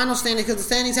 The final standing, because the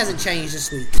standings hasn't changed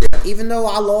this week. Even though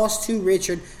I lost to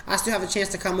Richard, I still have a chance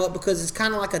to come up because it's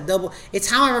kind of like a double. It's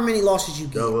however many losses you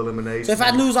get. Double elimination. So if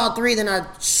I lose all 3, then I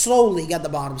slowly got the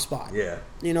bottom spot. Yeah.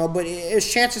 You know, but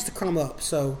there's chances to come up.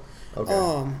 So,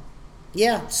 Okay.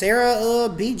 yeah, Sarah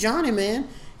beat Johnny, man,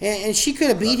 and she could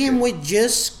have beat him with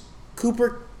just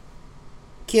Cooper,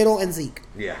 Kittle, and Zeke.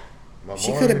 Yeah.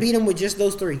 She could have beat him with just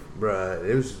those 3. Bruh,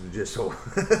 it was just so.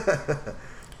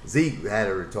 Zeke had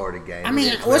a retarded game. I mean, He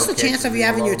had what's 12 the chance catches of you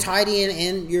having all your over. tight end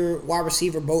and your wide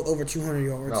receiver both over 200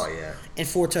 yards? Oh, yeah. And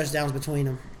 4 touchdowns between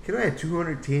them. Could have had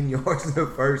 210 yards in the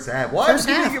first half. Why First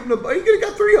did you half. give him the? He could have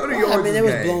got 300 yards. I mean, in they the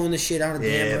was game. blowing the shit out of Yeah,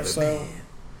 Denver. but So, man.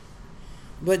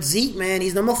 but Zeke, man,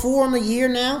 he's number 4 on the year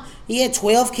now. He had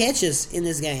 12 catches in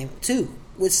this game too,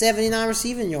 with 79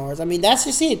 receiving yards. I mean, that's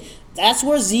just it. That's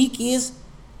where Zeke is.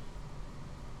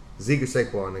 Zeke or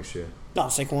Saquon next year. No,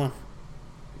 Saquon.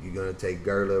 You're gonna take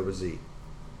Gurley over Zeke.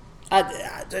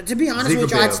 To be honest Zeke with you, will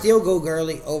be I'd a- still go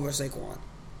Gurley over Saquon,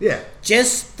 Yeah,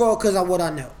 just for because of what I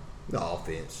know. the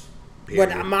offense. But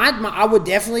Period. I would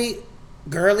definitely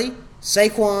Gurley,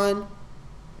 Saquon,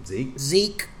 Zeke.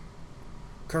 Zeke,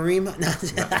 Kareem. No,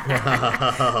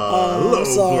 Low I'm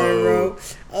sorry, blow.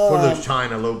 bro. One of those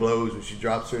China low blows when she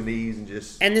drops her knees and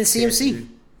just. And then CMC.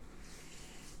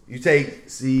 You take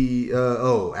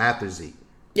after Zeke.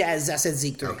 Yeah, as I said,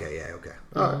 Zeke 3. Okay, yeah, okay.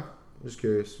 All right. Just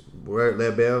curious. Where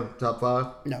Lev Bell, top 5?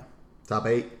 No. Top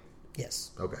 8?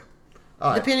 Yes. Okay.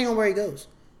 All right. Depending on where he goes.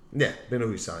 Yeah, depending on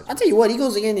who he signs. I'll tell you what, he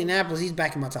goes to Indianapolis, he's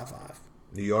back in my top 5.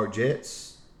 New York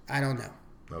Jets? I don't know.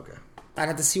 Okay. I'd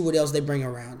have to see what else they bring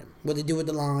around him. What they do with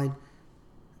the line.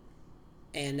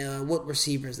 And what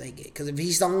receivers they get. Because if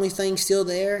he's the only thing still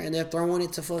there and they're throwing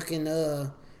it to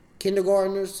fucking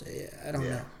kindergartners, I don't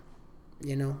know.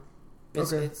 You know?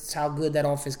 It's how good that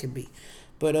offense can be.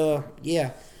 But,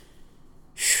 yeah.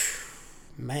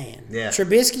 Man. Yeah.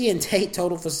 Trubisky and Tate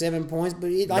total for 7 points.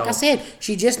 But like I Don't- said,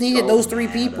 she just needed don't those 3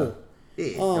 matter. people.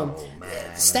 It don't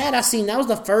matter. Stat I seen, that was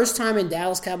the first time in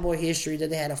Dallas Cowboy history that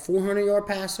they had a 400-yard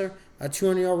passer, a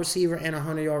 200-yard receiver, and a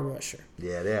 100-yard rusher.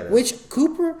 Yeah, they had a, Which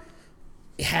Cooper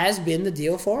has been the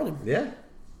deal for them. Yeah.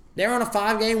 They're on a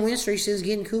 5-game win streak since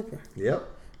getting Cooper. Yep.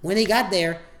 When he got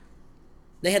there,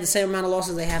 they had the same amount of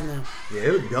losses they have now. Yeah,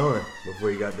 it was done before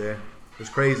he got there. It's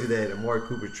crazy that Amari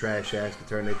Cooper's trash ass could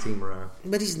turn that team around.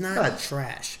 But he's not God.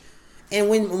 trash. And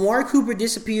when Amari Cooper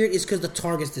disappeared, it's because the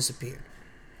targets disappeared.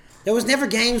 There was never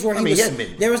games where he hadn't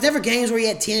been. There was never games where he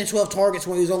had 10 and 12 targets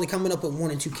when he was only coming up with 1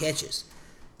 and 2 catches.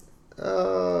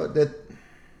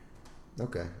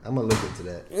 Okay, I'm gonna look into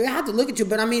that. I have to look at you,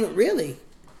 but I mean, really.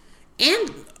 And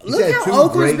He's look had how 2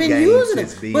 Oakland's great been games using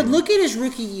since him. being- But look at his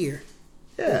rookie year.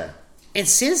 Yeah, And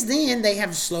since then, they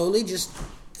have slowly just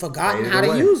forgotten Faded how to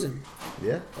away. use him.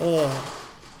 yeah.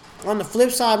 On the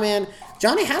flip side, man,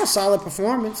 Johnny had a solid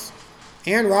performance.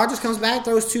 Aaron Rodgers comes back,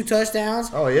 throws 2 touchdowns.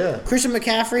 Oh yeah. Christian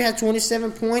McCaffrey had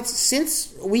 27 points.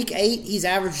 Since week 8, he's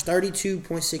averaged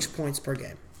 32.6 points per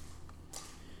game.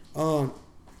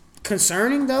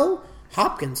 Concerning, though,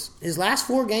 Hopkins. His last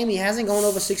 4 games, he hasn't gone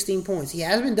over 16 points. He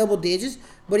has been double digits,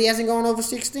 but he hasn't gone over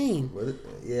 16.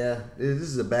 Yeah, this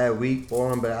is a bad week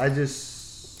for him, but I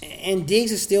just And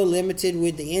Diggs is still limited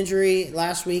with the injury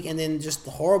last week and then just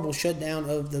the horrible shutdown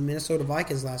of the Minnesota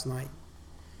Vikings last night.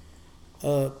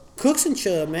 Cooks and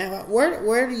Chubb, man.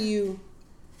 Where do you...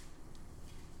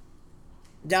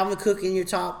 Dalvin Cook in your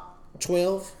top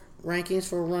 12 rankings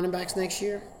for running backs next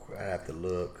year? I have to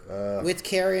look. With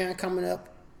Carrion coming up.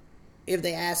 If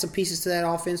they add some pieces to that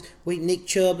offense. With Nick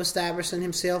Chubb establishing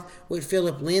himself. With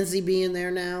Phillip Lindsay being there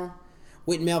now.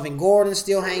 With Melvin Gordon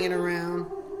still hanging around.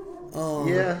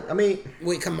 Yeah, I mean,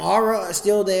 With Kamara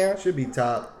still there. should be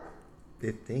top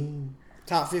 15.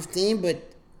 Top 15, but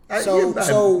Yeah, so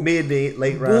about mid to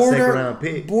late round, second round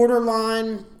pick.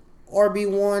 borderline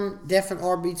RB1, definite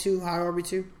RB2, high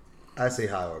RB2. I say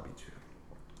high RB2.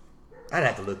 I'd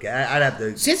have to look at it. I'd have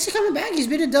to. Since he's coming back, he's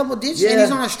been in double digits, Yeah. and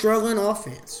he's on a struggling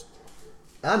offense.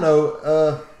 I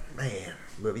know, man.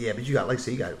 But yeah, but you got, like I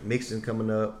said, you got Mixon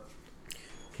coming up.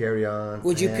 Carry on.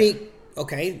 Would you Yeah. pick,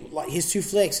 okay, like his two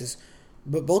flexes,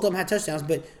 but both of them had touchdowns,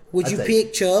 but would I'd you take-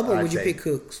 pick Chubb or I'd would you take- pick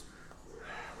Cooks?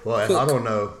 Well, Cook. I don't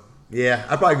know. Yeah,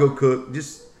 I'd probably go Cook.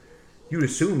 Just you'd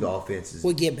assume the offense is.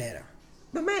 Would get better.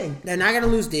 But man, They're not going to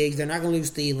lose Diggs. They're not going to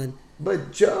lose Thielen.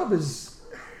 but Chubb is.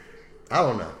 I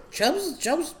don't know.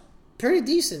 Chubb's pretty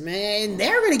decent, man, and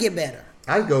they're going to get better.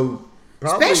 I'd go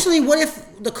probably. Especially, what if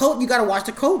the coach? You got to watch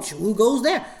the coach. Who goes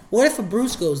there? What if a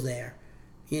Bruce goes there?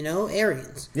 You know,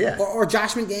 Arians. Yeah. Or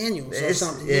Josh McDaniels or It's-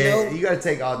 something. Yeah, You know, you got to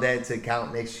take all that into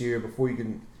account next year before you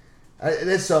can.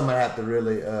 That's something I have to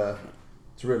really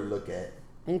look at.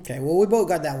 Okay, well, we both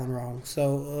got that one wrong.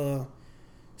 So,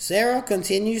 Sarah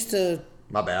continues to,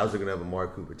 My bad. I was looking up Amari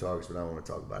Cooper targets, but I don't want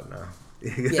to talk about it now.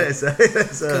 Yeah.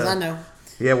 Because I know.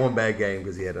 He had one bad game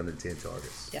because he had under 10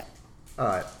 targets. Yeah. All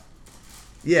right.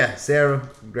 Yeah, Sarah,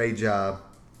 great job.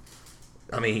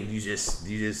 I mean, you just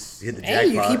hit the Hey,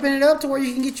 you're jackpot. keeping it up to where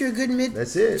you can get you a good mid.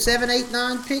 That's it. 7, 8,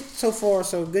 9 pick so far.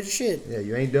 So good shit. Yeah,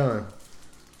 you ain't done.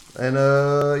 And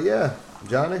yeah,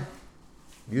 Johnny,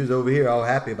 you was over here all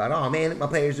happy about. Oh man, my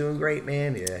player's doing great,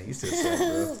 man. Yeah, you still suck,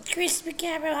 bro. Chris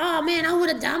McCaffrey. Oh man, I would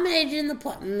have dominated in the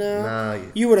play. No, Nah,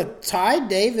 you would have tied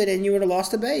David and you would have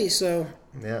lost the base. So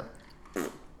Yeah. You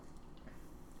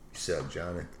suck,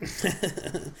 Johnny.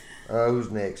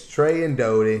 Who's next? Trey and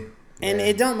Doty. and Man.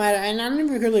 it don't matter. And I don't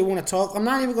even really want to talk. I'm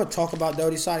not even going to talk about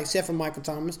Doty's side except for Michael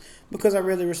Thomas because I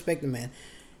really respect the man.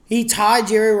 He tied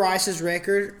Jerry Rice's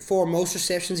record for most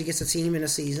receptions against a team in a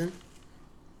season.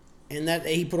 And that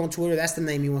he put on Twitter, that's the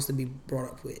name he wants to be brought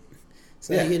up with.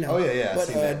 So, Yeah. you know. Oh, yeah, I But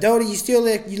seen that. Doty,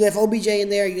 you left OBJ in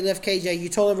there, you left KJ, you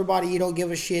told everybody you don't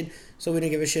give a shit, so we don't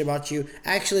give a shit about you.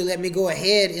 Actually, let me go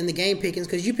ahead in the game pickings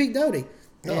because you picked Doty.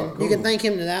 Oh, And cool. you can thank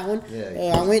him to that one.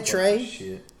 Yeah, I went Trey.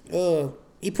 Shit.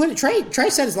 He put Trey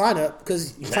set his lineup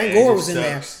because Frank it Gore just was in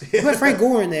there. sucks. He put Frank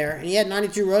Gore in there, and he had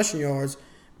 92 rushing yards,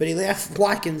 but he left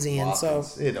Watkins in. So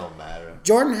Watkins, it don't matter.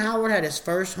 Jordan Howard had his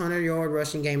first 100-yard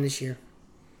rushing game this year.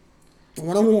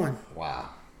 101. Wow.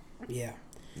 Yeah.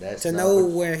 That's To not know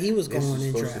what- where he was This going is in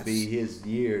supposed drafts. to be his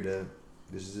year.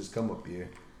 This is his come up year.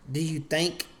 Do you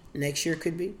think next year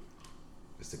could be?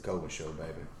 It's the Cohen show,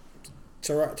 baby.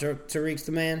 Tariq's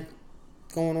the man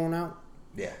going on out?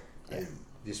 Yeah. And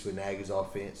just with Nagy's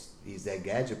offense, he's that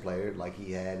gadget player like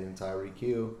he had in Tyreek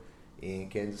Hill in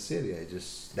Kansas City.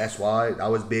 That's why I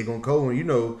was big on Cohen. You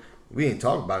know, we ain't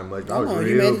talked about him much. But I was No, real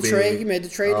you made the big. trade. You made the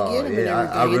trade to get him and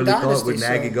I everything. In really thought with Dynasty,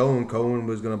 Nagy so- going, Cohen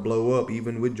was going to blow up,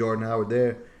 even with Jordan Howard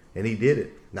there, and he did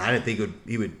it. Now I didn't think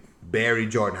he would bury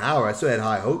Jordan Howard. I still had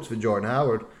high hopes for Jordan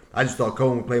Howard. I just thought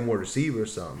Cohen would play more receiver or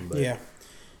something. But Yeah.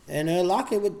 And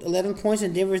Lockett with 11 points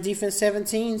and Denver's defense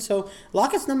 17. So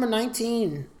Lockett's number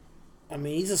 19. I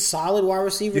mean, he's a solid wide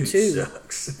receiver Dude too.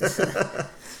 sucks.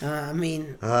 I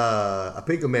mean, I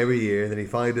pick him every year, and then he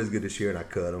finally does good this year, and I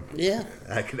cut him. yeah.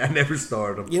 I never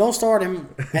start him. You don't start him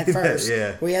at first.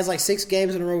 Yeah. Where he has like 6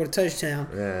 games in a row with a touchdown.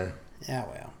 Yeah, Yeah,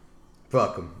 well.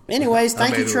 fuck him. Anyways, I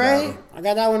thank made you, it Trey. without him. I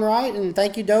got that one right. And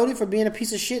thank you, Doty, for being a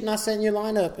piece of shit not setting your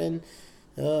lineup. And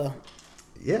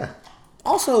Yeah,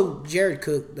 also, Jared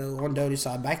Cook, though, on Doty's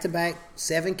side. Back-to-back,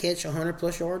 7-catch,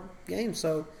 100-plus yard game.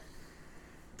 So,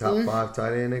 top 5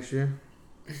 tight end next year.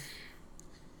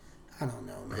 I don't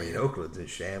know, man. I mean, Oakland's in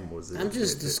shambles. I'm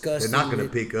just disgusted They're not going to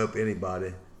with- pick up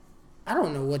anybody. I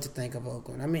don't know what to think of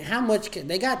Oakland. I mean, how much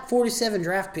they got 47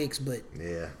 draft picks, but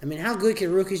Yeah, I mean, how good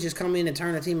can rookies just come in and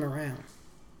turn a team around?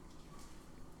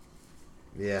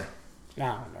 yeah. I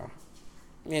don't know.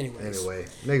 Anyways, Anyway,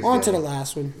 next on to game. the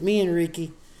last one. Me and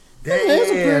Ricky. Damn, It was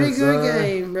a pretty good son.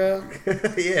 game, bro.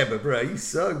 Yeah, but bro, you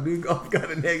suck, dude. Golf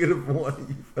got a -1.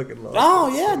 You fucking lost. Oh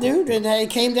yeah, dude. And it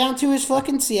came down to his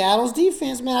fucking Seattle's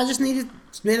defense, man. I just needed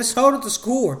Minnesota to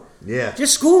score. Yeah,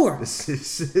 Just score.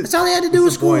 That's all they had to do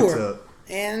was Points score. up.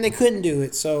 And they couldn't do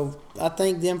it, so I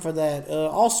thank them for that.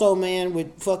 Also, man,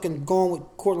 with fucking going with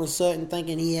Cortland Sutton,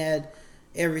 thinking he had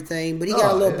everything, but he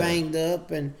got a Oh, little yeah. banged up.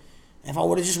 And if I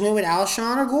would have just went with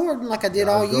Alshon or Gordon like I did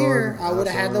all Josh year, Gordon, I would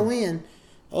have had the Alshon.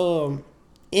 win.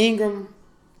 Ingram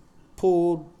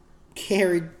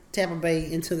carried Tampa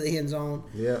Bay into the end zone.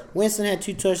 Yeah. Winston had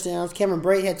 2 touchdowns. Cameron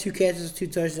Brate had 2 catches, 2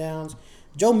 touchdowns.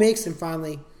 Joe Mixon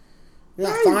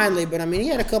not finally, but I mean, he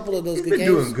had a couple of those He's good been games.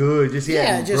 doing good. Just he Yeah,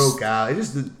 hadn't just- broke out.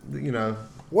 It's just you know.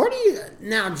 Where do you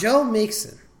now, Joe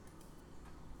Mixon?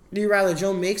 Do you rather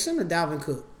Joe Mixon or Dalvin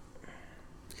Cook?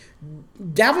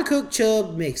 Dalvin Cook,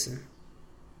 Chubb, Mixon.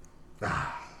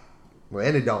 Well,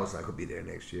 Andy Dalton's not gonna be there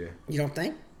next year. You don't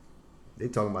think? they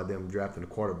talking about them drafting a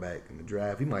quarterback in the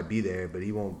draft. He might be there, but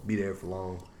he won't be there for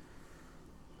long.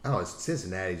 Oh,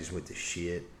 Cincinnati just went to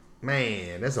shit.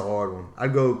 Man, that's a hard one.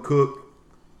 I'd go Cook,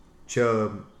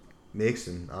 Chubb,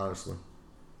 Mixon, honestly.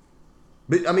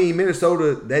 But, I mean,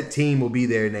 Minnesota, that team will be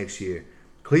there next year.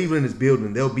 Cleveland is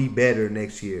building. They'll be better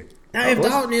next year. Now, if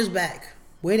Dalton is back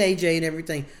with AJ and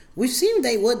everything, we've seen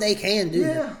what they can do.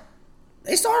 Yeah.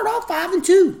 They started off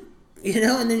 5-2,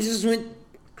 and then just went.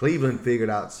 Cleveland figured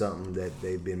out something that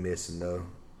they've been missing, though.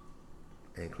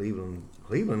 And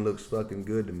Cleveland looks fucking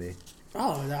good to me.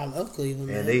 Oh, I love Cleveland,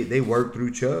 And man. they work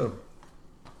through Chubb.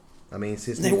 I mean,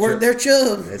 since They work their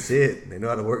Chubb. That's it. They know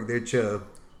how to work their Chubb.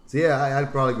 So, yeah,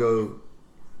 I'd probably go.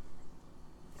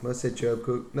 What I said, Chubb,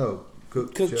 Cook? No,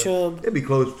 Cook, Chubb. It'd be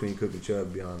close between Cook and Chubb,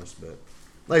 to be honest. But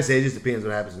like I said, it just depends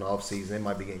what happens in the offseason. They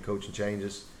might be getting coaching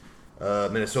changes.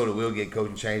 Minnesota will get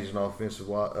coaching changes in offensive.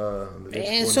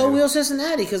 And so will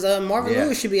Cincinnati, because Marvin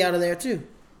Lewis should be out of there, too.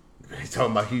 He's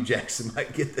talking about Hugh Jackson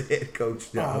might get the head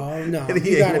coach job. Oh, no. And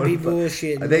You ain't got to one be of them.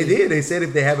 bullshitting. They did. They said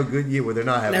if they have a good year, well, they're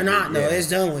not having They're a not. good No, year. it's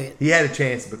done with. He had a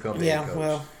chance to become the head Yeah, coach.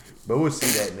 well. But we'll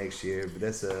see that next year. But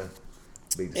that's a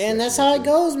big discussion. And that's how it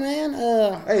goes, man.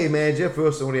 Hey, man, Jeff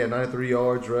Wilson only had 93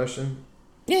 yards rushing.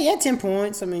 Yeah, he had 10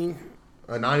 points. I mean,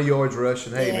 90 yards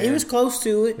rushing. Hey, yeah, man. he was close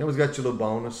to it, He always got your little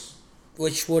bonus.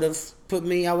 which would have put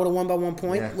me. I would have won by 1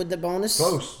 point Yeah. with the bonus.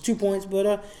 Close. 2 points,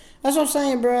 but that's what I'm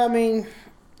saying, bro. I mean,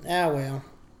 well,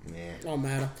 Yeah. don't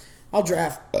matter. I'll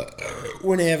draft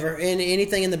whenever and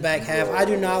anything in the back half. I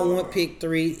do not want pick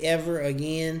 3 ever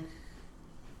again.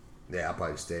 Yeah, I'll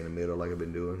probably stay in the middle like I've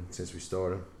been doing since we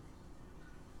started.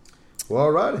 Well,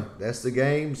 alrighty. That's the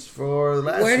games for the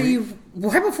last week.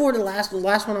 Right before the last one,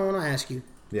 I want to ask you,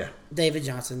 Yeah. David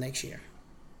Johnson next year.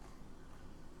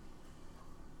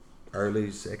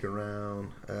 Early second round.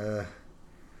 I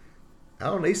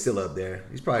don't know. He's still up there.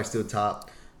 He's probably still top.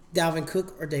 Dalvin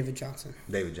Cook or David Johnson?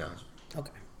 David Johnson.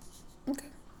 Okay. I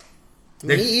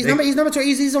They- mean, he's number 12.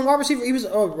 He's a wide receiver.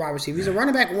 He's a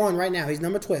running back 1 right now. He's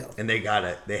number 12. And they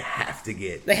have to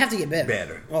get They have to get better.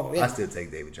 better. Oh, yeah. I still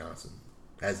take David Johnson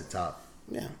as a top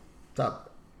Yeah.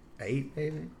 8,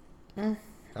 maybe. I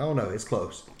don't know. It's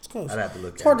close. It's close. I'd have to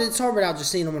look It's at hard. it. It's hard without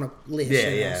just seeing them on a list. Yeah, you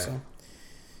know, yeah. So.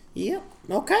 Yep.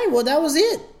 Okay. Well, that was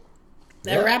it.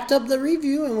 That Yeah. wrapped up the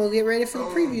review, and we'll get ready for the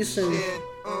preview soon.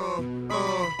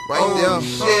 Right there,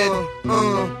 shit.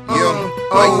 Yeah,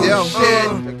 right there,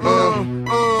 shit.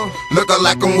 Looking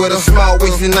like I'm with a small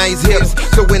waist and nice hips.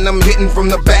 So when I'm hitting from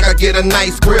the back, I get a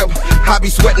nice grip. I be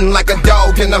sweating like a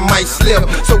dog and I might slip.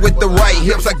 So with the right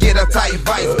hips, I get a tight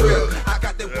vice grip. I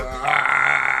got the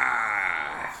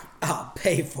I'll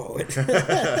pay for it.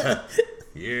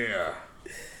 Yeah.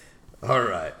 All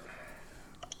right.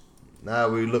 Now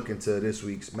we look into this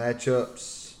week's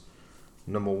matchups.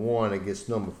 Number 1 against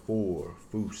number 4.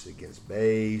 Foose against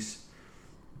Bays.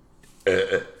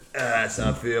 That's how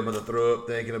I feel. I'm going to throw up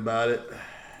thinking about it.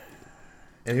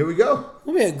 And here we go.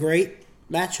 It'll be a great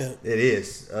matchup. It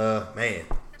is. Man,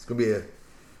 it's going to be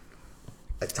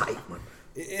a tight one.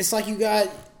 It's like you got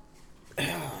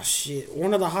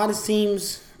one of the hottest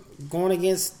teams going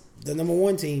against the number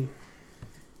 1 team.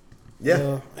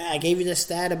 Yeah. I gave you the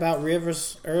stat about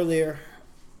Rivers earlier,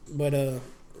 but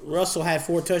Russell had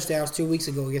 4 touchdowns 2 weeks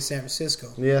ago against San Francisco.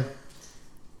 Yeah.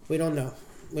 We don't know.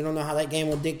 We don't know how that game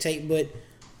will dictate, but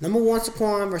number 1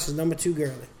 Saquon versus number 2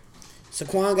 Gurley.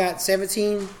 Saquon got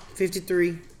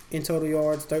 1753 in total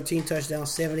yards, 13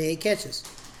 touchdowns, 78 catches.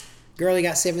 Gurley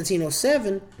got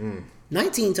 1707,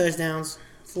 19 touchdowns,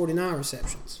 49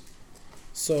 receptions.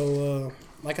 So,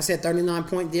 like I said,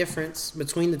 39-point difference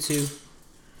between the two.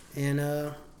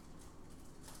 And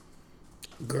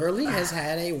Gurley has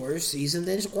had a worse season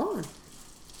than Saquon.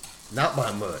 Not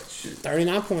by much.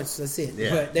 39 points, that's it. Yeah,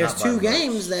 but there's not by 2 much.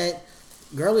 games that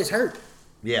Gurley's hurt.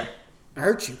 Yeah.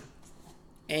 Hurt you.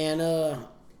 And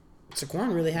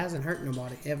Saquon really hasn't hurt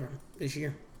nobody ever this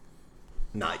year.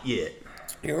 Not yet.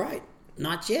 You're right.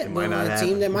 Not yet. It But might on not a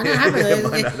team happen. that might not happen. It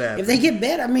might not happen. If they get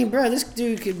better, I mean, bro, this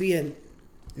dude could be a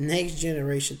next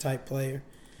generation type player.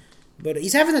 But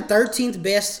he's having the 13th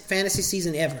best fantasy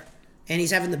season ever. And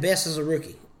he's having the best as a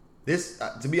rookie. This,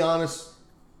 to be honest,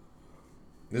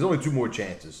 there's only 2 more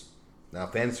chances. Now,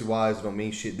 fantasy-wise, it don't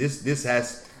mean shit. This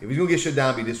has, if he's going to get shut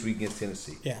down, it'll be this week against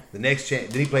Tennessee. Yeah. The next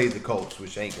chance, then he plays the Colts,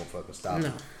 which ain't going to fucking stop No.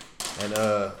 him. And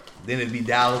then it'd be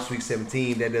Dallas week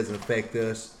 17. That doesn't affect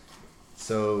us.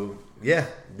 So, yeah,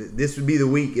 this would be the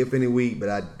week, if any week, but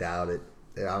I doubt it.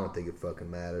 I don't think it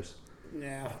fucking matters.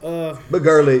 Yeah. But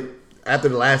Gurley, after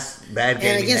the last bad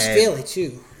game And he against had, Philly,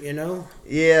 too, you know?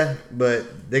 yeah,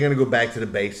 but they're going to go back to the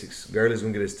basics. Gurley's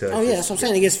going to get his touches. Oh, yeah, that's what I'm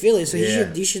saying. Against Philly. So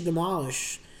Yeah. he should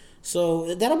demolish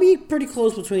So that'll be pretty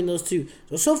close between those two.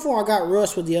 So far I got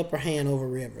Russ with the upper hand over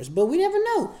Rivers, but we never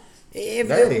know.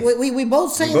 We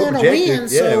both saying they're going to win.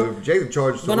 Yeah, we projected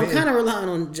Chargers to win. But I'm kind of of relying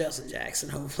on Justin Jackson,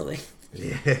 hopefully.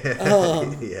 Yeah.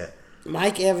 Yeah.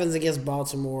 Mike Evans against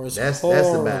Baltimore is That's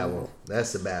horrible. the bad one.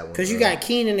 That's the bad one. Because you got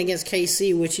Keenan against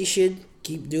KC, which he should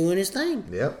keep doing his thing.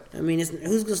 Yep. I mean, who's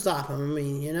going to stop him? I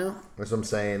mean, you know? That's what I'm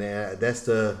saying. That's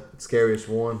the scariest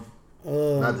one.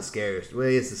 Not the scariest. Well,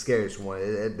 it's the scariest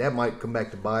one. That might come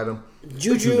back to bite them.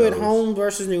 Juju at home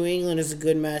versus New England is a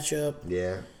good matchup.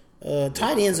 Yeah.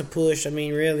 Tight end's a push. I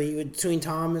mean, really, between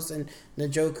Thomas and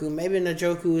Njoku. Maybe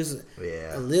Njoku is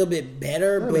a little bit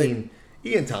better. I mean,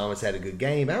 Ian Thomas had a good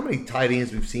game. How many tight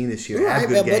ends we've seen this year right, have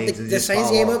good but games? the Saints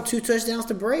gave up 2 touchdowns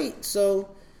to Brate. So,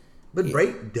 but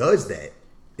Brate does that.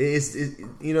 It's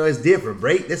different.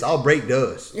 Brate, that's all Brate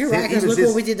does. You're right, because look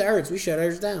what we did to Ertz. We shut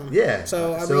Ertz down. Yeah.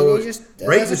 So, I mean, he just...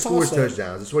 Brate just scores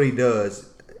touchdowns. That's what he does.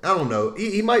 I don't know.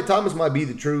 Thomas might be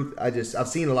the truth. I've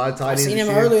seen a lot of tight ends. I've seen him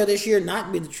earlier this year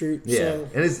not be the truth. Yeah, so.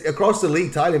 And it's across the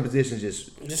league. Tight end position is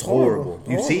just horrible.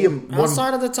 You see him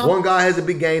outside of the top. One guy has a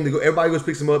big game. Everybody goes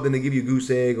picks him up. Then they give you a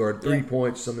goose egg or 3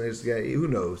 points. Something. This guy, who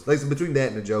knows? Like between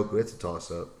that and the Njoku, it's a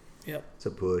toss up. Yep, it's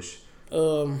a push.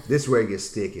 This is where it gets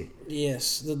sticky.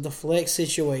 Yes, the flex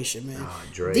situation, man.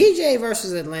 Drake. DJ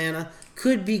versus Atlanta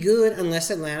could be good unless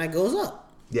Atlanta goes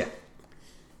up. Yeah.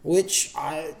 Which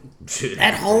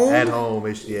at home,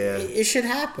 it should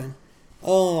happen.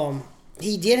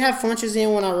 He did have Funches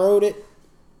in when I wrote it,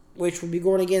 which would be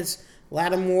going against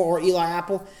Lattimore or Eli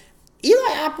Apple.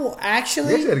 Eli Apple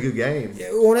actually had a good game.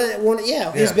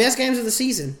 His best games of the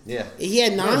season. Yeah, he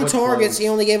had 9 targets. He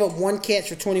only gave up 1 catch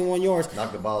for 21 yards.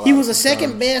 Knocked the ball out. He was the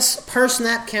second best per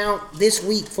snap count this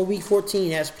week for Week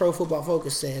 14, as Pro Football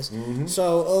Focus says. Mm-hmm.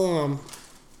 So,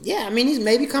 yeah, I mean, he's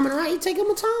maybe coming around. He'd take him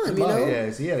a time, you know?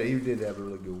 Yeah, he did have a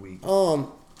really good week.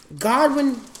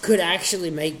 Godwin could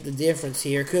actually make the difference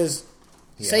here because,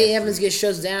 say Evans gets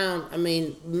shut down, I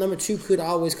mean, number 2 could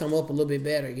always come up a little bit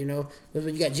better, you know?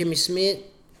 You got Jimmy Smith,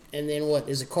 and then what,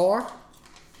 is it Carr?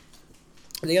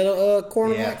 The other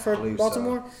cornerback for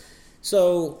Baltimore?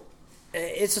 So,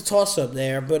 it's a toss-up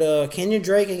there. But Kenyon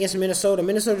Drake against Minnesota.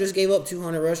 Minnesota just gave up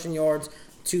 200 rushing yards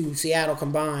to Seattle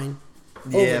combined.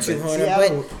 Over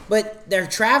 200, but they're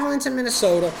traveling to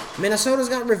Minnesota. Minnesota's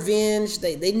got revenge.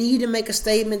 They need to make a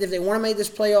statement if they want to make this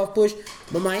playoff push.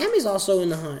 But Miami's also in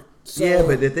the hunt. So, yeah,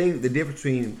 but the difference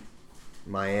between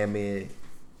Miami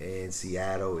and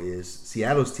Seattle is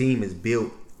Seattle's team is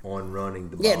built on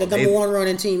running the ball. Yeah, the number 1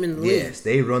 running team in the league. Yes,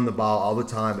 they run the ball all the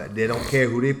time. They don't care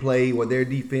who they play, what their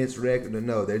defense record.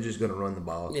 No, they're just going to run the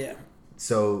ball. Yeah.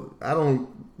 So I don't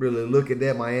really look at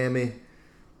that Miami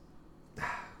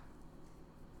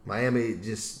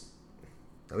just...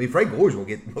 I mean, Frank Gore's going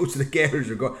to get most of the carries.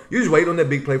 You just wait on that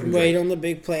big play from Drake. Wait on the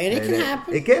big play. And it can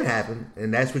happen. It can happen.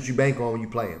 And that's what you bank on when you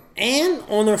play him. And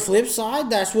on the flip side,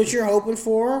 that's what you're hoping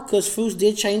for because Foose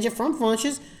did change it from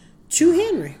Funches to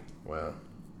Henry. Well,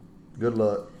 good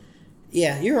luck.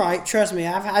 Yeah, you're right. Trust me.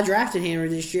 I drafted Henry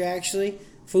this year, actually.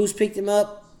 Foose picked him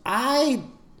up.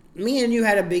 Me and you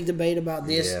had a big debate about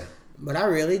this. Yeah. But I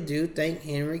really do think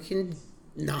Henry can...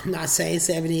 No, I'm not saying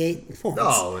 78 points.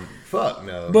 No, fuck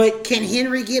no. But can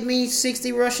Henry get me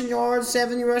 60 rushing yards,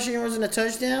 70 rushing yards, and a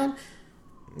touchdown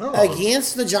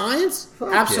against the Giants?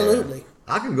 Fuck absolutely. Yeah.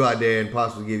 I can go out there and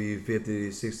possibly give you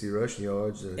 50, 60 rushing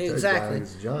yards and a touchdown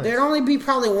against the Giants. There'd only be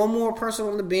probably one more person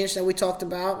on the bench that we talked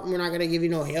about. We're not going to give you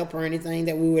no help or anything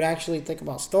that we would actually think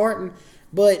about starting.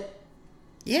 But,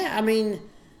 yeah, I mean,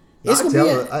 it's going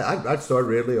to be I'd start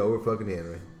Ridley over fucking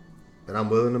Henry. And I'm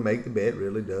willing to make the bet.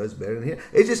 Really does better than him.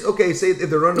 It's just say if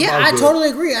they're running the ball. Yeah, I totally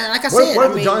agree. Like I said, what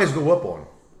if the Giants go up on them?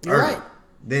 You're right.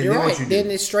 Then you're what right. you do?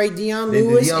 Then it's straight Deion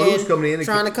Lewis coming in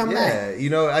trying to come back.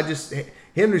 Yeah,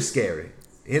 Henry's scary.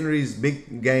 Henry's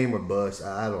big game or bust.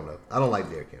 I don't know. I don't like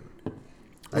Derrick Henry.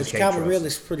 Which Calvin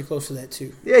Ridley's pretty close to that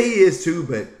too. Yeah, he is too.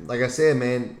 But like I said,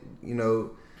 man,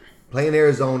 playing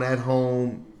Arizona at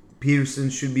home, Peterson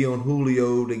should be on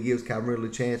Julio. That gives Calvin Ridley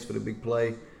a chance for the big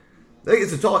play.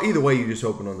 It's a talk. Either way, you're just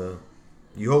hoping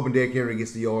hoping Derrick Henry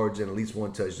gets the yards and at least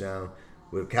 1 touchdown.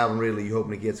 With Calvin Ridley, you're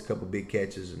hoping he gets a couple big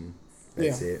catches and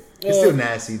that's it. It's still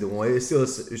nasty either way. It's still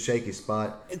a shaky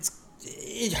spot.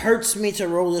 It hurts me to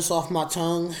roll this off my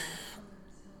tongue,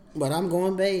 but I'm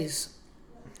going Bays.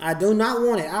 I do not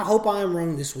want it. I hope I am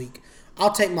wrong this week.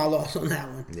 I'll take my loss on that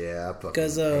one. Yeah, I fucking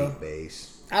hate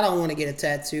Bays. I don't want to get a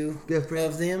tattoo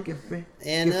of them.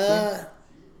 And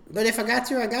but if I got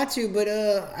to, I got to. But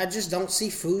I just don't see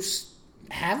Foose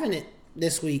having it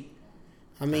this week.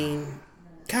 I mean,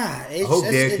 God, I hope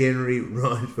Derrick Henry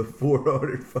runs for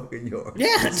 400 fucking yards.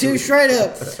 Yeah, dude, straight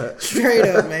up,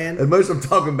 man. As much as I'm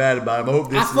talking bad about him, I hope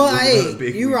this is another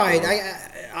big you're week right. for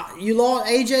him. You lost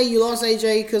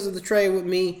AJ because of the trade with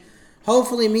me.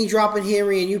 Hopefully, me dropping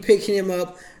Henry and you picking him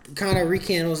up kind of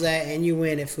rekindles that, and you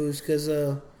win it, Foos. Because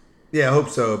yeah, I hope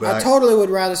so. But I totally would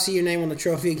rather see your name on the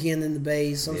trophy again than the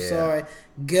base. I'm sorry,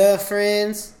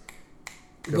 girlfriends.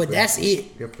 But that's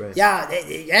it. Good friends. Y'all,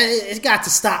 it's got to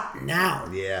stop now.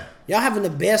 Yeah. Y'all having the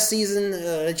best season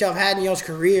that y'all have had in y'all's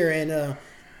career, and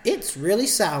it's really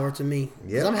sour to me.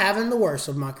 Because I'm having the worst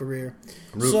of my career.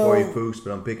 I'm rooting for you, Foos,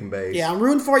 but I'm picking base. Yeah, I'm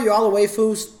rooting for you all the way,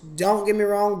 Foos. Don't get me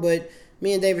wrong, but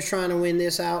me and David's trying to win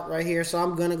this out right here, so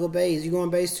I'm going to go base. You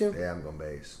going base too? Yeah, I'm going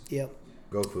base. Yep.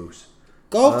 Go Foos.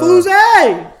 Go Foos,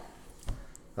 hey!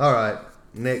 All right,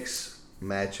 next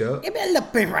matchup. Give me a little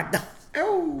pin right there.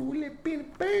 Oh, little penny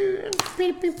pan.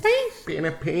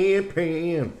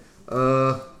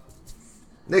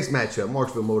 Next matchup,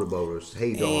 Marksville Motorboaters.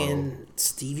 Hey, Donald. And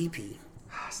Stevie P.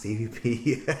 Stevie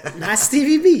P. Not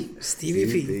Stevie B. Stevie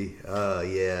P.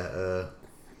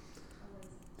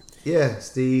 Yeah,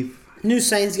 Steve. New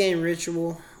Saints game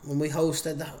ritual when we host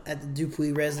at the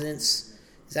Dupuis residence.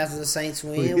 It's after the Saints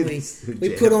win.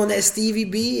 We put on that Stevie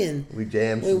B and we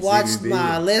jammed. We watched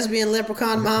my lesbian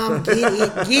leprechaun mom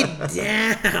get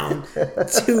down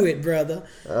to it, brother.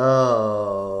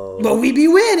 Oh, but we be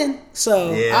winning,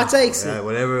 so yeah. I'll take it. Right,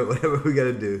 whatever we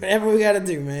gotta do. Whatever we gotta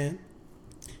do, man.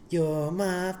 You're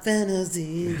my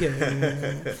fantasy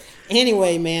girl.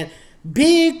 Anyway, man,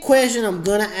 big question I'm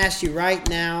gonna ask you right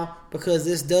now because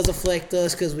this does affect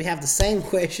us because we have the same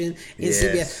question in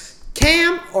CBS.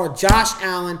 Cam or Josh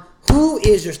Allen, who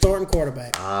is your starting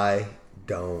quarterback? I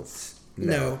don't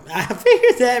know. No, I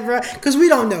figured that, bro, because we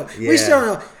don't know. Yeah. We still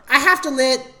don't know. I have to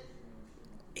let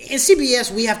in CBS.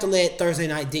 We have to let Thursday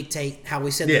night dictate how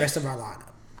we set the rest of our lineup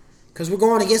because we're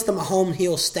going against the Mahomes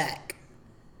Hill stack.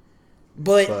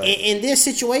 But in this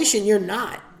situation, you're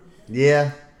not.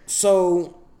 Yeah.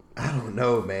 So I don't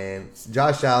know, man.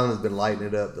 Josh Allen has been lighting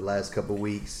it up the last couple of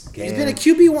weeks. He's been a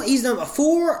QB1. He's number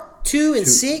 4, 2, and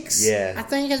 6. Yeah. I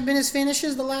think has been his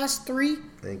finishes the last 3.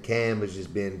 And Cam has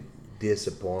just been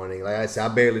disappointing. Like I said,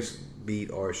 I barely beat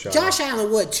Arshawn. Josh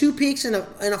Allen, 2 picks and a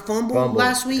fumble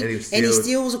last week, and he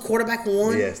still was a quarterback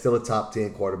 1. Yeah, still a top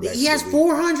 10 quarterback. He has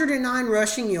 409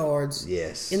 rushing yards.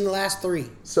 Yes. In the last 3.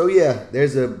 So yeah,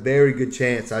 there's a very good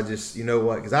chance. I just, you know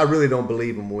what? Because I really don't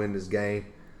believe him will win this game.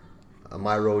 I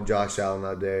might roll Josh Allen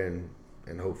out there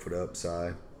and hope for the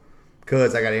upside.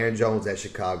 Because I got Aaron Jones at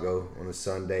Chicago on a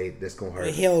Sunday. That's going to hurt.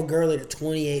 He held Gurley to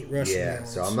 28 rushing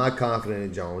yards. So I'm not confident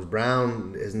in Jones.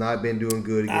 Brown has not been doing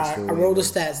good against New England. I rolled the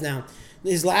stats down.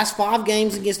 His last 5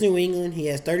 games against New England, he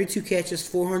has 32 catches,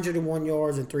 401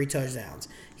 yards, and 3 touchdowns.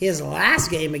 His last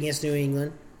game against New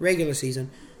England, regular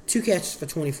season, 2 catches for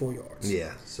 24 yards.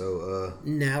 Yeah, so...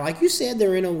 now, like you said,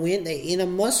 they're in a win. They're in a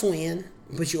must-win,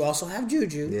 but you also have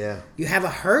Juju. Yeah. You have a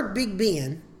hurt Big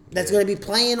Ben that's going to be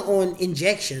playing on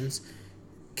injections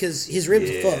because his ribs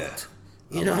are fucked.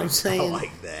 You know what I'm saying? I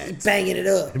like that. He's banging it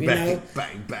up, you know?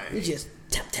 Bang, bang. You just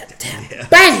tap, tap, tap.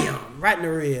 Bam! Right in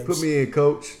the ribs. Put me in,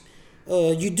 coach.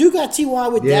 You do got T.Y.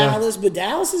 with Dallas, but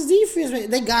Dallas's defense, man,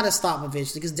 they got to stop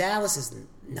eventually because Dallas is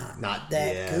not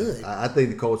that good. I think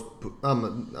the Colts.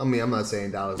 I'm not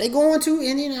saying Dallas. They going to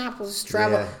Indianapolis,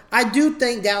 travel. Yeah. I do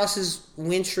think Dallas's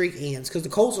win streak ends because the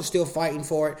Colts are still fighting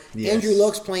for it. Yes. Andrew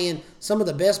Luck's playing some of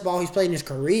the best ball he's played in his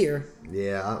career.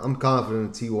 Yeah, I'm confident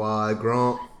in T.Y.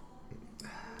 Gronk.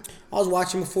 I was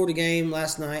watching before the game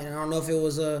last night, and I don't know if it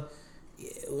was a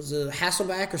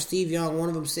Hasselbeck or Steve Young. One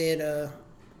of them said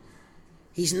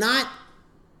he's not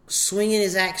swinging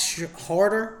his axe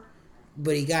harder,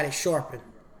 but he got it sharpened.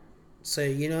 So,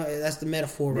 you know, that's the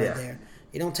metaphor right there.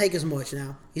 It don't take as much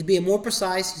now. He's being more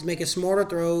precise. He's making smarter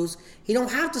throws. He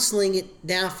don't have to sling it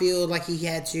downfield like he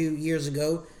had to years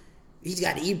ago. He's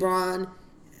got Ebron.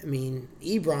 I mean,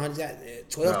 Ebron's got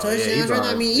 12 touchdowns right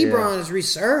now. I mean, Ebron has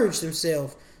resurged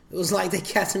himself. It was like the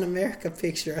Captain America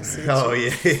picture I sent you. Oh,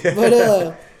 yeah.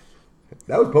 But,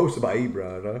 that was posted by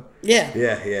Ebron, huh? Yeah.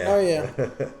 Yeah. Oh,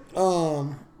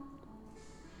 yeah.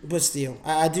 But still,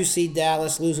 I do see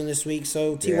Dallas losing this week,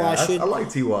 so T.Y. should... I like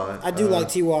T.Y. I do like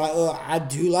T.Y. I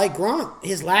do like Gronk.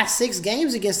 His last 6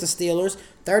 games against the Steelers,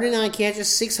 39 catches,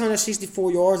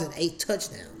 664 yards, and 8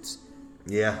 touchdowns.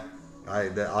 Yeah. I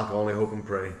can only hope and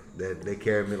pray that they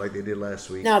carry me like they did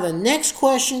last week. Now, the next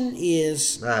question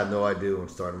is... I have no idea when I'm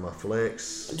starting my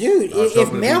flex. Dude,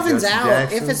 if Melvin's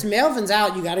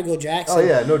out, you got to go Jackson. Oh,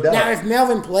 yeah, no doubt. Now, if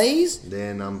Melvin plays,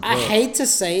 then I hate to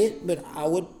say it, but I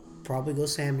would probably go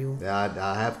Samuel. Yeah,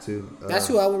 I have to. That's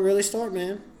who I would really start,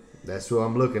 man. That's what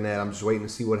I'm looking at. I'm just waiting to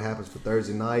see what happens for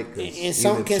Thursday night. And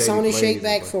can Sony shake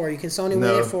back for you? Can Sony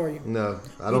win it for you? No,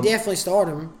 I You don't. definitely start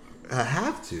him. I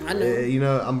have to. I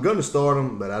know. I'm going to start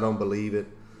him, but I don't believe it.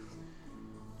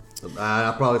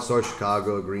 I'll probably start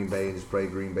Chicago or Green Bay and just pray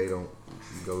Green Bay don't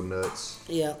go nuts.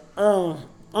 Yeah.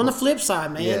 On the flip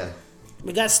side, man. Yeah.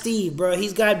 We got Steve, bro.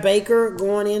 He's got Baker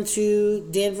going into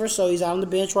Denver, so he's out on the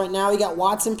bench right now. He got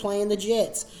Watson playing the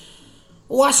Jets.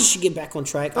 Watson should get back on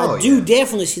track. I do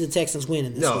definitely see the Texans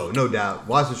winning this week. No doubt.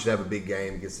 Watson should have a big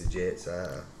game against the Jets.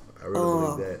 I really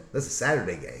believe that. That's a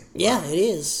Saturday game. Yeah, it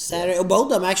is. Saturday.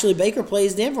 Both of them. Actually, Baker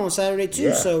plays Denver on Saturday, too.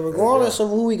 Yeah. So, regardless of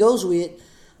who he goes with,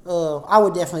 I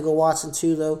would definitely go Watson,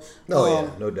 too, though.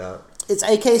 No doubt. It's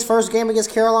AK's first game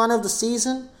against Carolina of the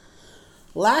season.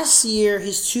 Last year,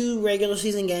 his 2 regular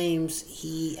season games,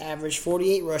 he averaged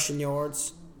 48 rushing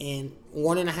yards and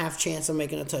 1.5 chance of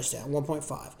making a touchdown,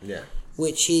 1.5. Yeah.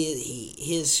 Which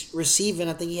his receiving,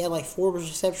 I think he had like 4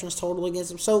 receptions total against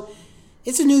him. So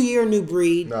it's a new year, new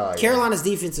breed. Carolina's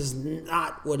defense is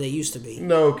not what they used to be.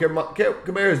 No,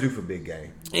 Kamara's due for a big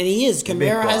game. And he is.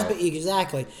 Kamara has been,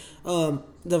 exactly.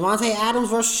 Devontae Adams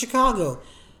versus Chicago.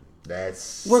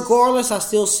 Regardless, I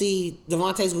still see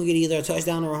Devontae's going to get either a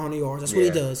touchdown or 100 yards. That's what he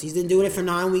does. He's been doing it for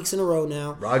 9 weeks in a row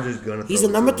now. Rodgers going to. He's the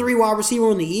number 3 wide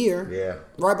receiver in the year. Yeah.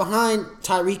 Right behind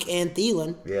Tyreek and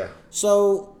Thielen. Yeah.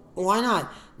 So why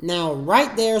not? Now,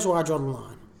 right there is where I draw the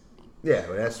line. Yeah,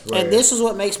 that's where. And this is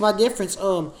what makes my difference.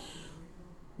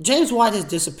 James White has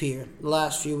disappeared the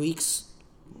last few weeks.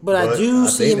 But I do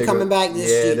see him coming back this week.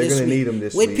 Yeah, they're going to need him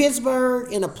this week. With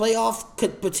Pittsburgh in a playoff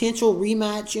potential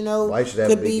rematch, White should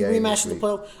have a big game rematch in the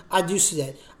playoff. I do see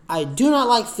that. I do not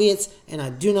like Fitz, and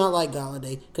I do not like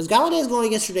Galladay. Because Galladay is going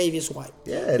against Tre'Davious White.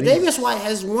 Yeah, Tre'Davious White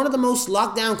has one of the most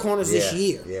lockdown corners this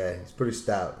year. Yeah, he's pretty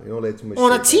stout. You don't let too much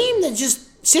on a team that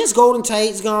just, since Golden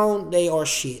Tate's gone, they are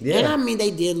shit. Yeah. And I mean,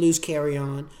 they did lose Carry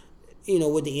On,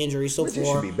 with the injury so far. He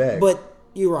should be back. But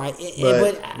you're right.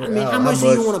 But I mean, how much do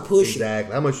you want to push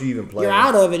exactly. How much do you even play? You're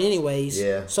out of it anyways.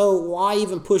 Yeah. So why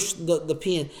even push the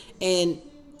pin? And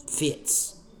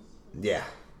Fitz. Yeah.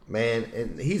 Man,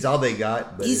 and he's all they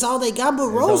got. But he's all they got, but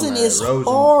Rosen is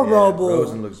horrible. Yeah,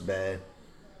 Rosen looks bad.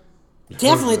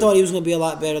 Definitely thought he was going to be a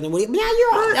lot better than what he... But now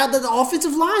you're out. The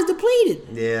offensive line's depleted.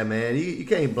 Yeah, man. You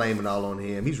can't blame it all on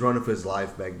him. He's running for his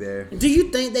life back there. Do you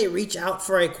think they reach out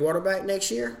for a quarterback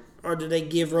next year? Or do they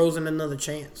give Rosen another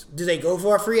chance? Do they go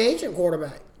for a free agent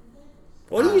quarterback?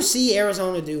 What do you see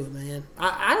Arizona do, man?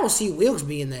 I don't see Wilkes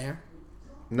being there.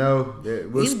 No.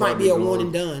 He might be a one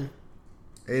and done.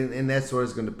 And that's what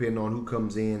it's going to depend on who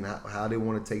comes in, how they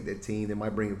want to take that team. They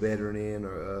might bring a veteran in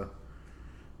or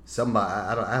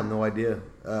somebody. I have no idea.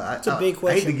 It's a big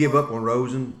question. I hate to give up on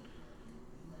Rosen.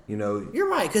 You're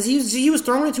right, because he was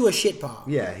thrown into a shit pile.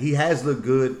 Yeah, he has looked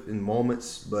good in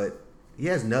moments, but he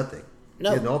has nothing. No.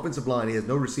 He has no offensive line. He has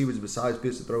no receivers besides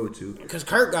Pitts to throw it to. Because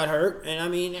Kirk got hurt, and I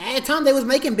mean, at times they was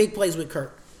making big plays with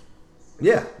Kirk.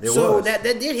 Yeah, so that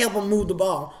did help him move the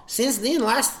ball. Since then,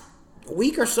 last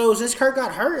week or so, since Kirk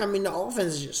got hurt, I mean, the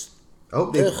offense is just... I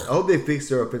hope they fix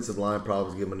their offensive line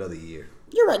problems, give them another year.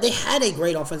 You're right. They had a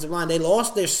great offensive line. They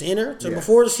lost their center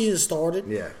before the season started.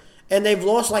 Yeah. And they've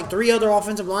lost like 3 other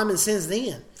offensive linemen since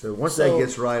then. So once that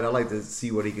gets right, I'd like to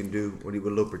see what he can do with a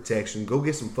little protection. Go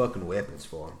get some fucking weapons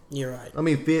for him. You're right. I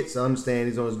mean, Fitz, I understand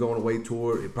he's on his going away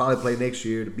tour. He'll probably play next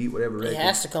year to beat whatever record. He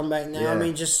has to come back now. Yeah. I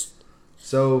mean, just...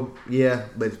 So, yeah,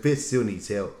 but Fitz still needs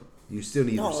help. You still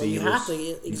need receivers. You have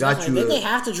to. Exactly. They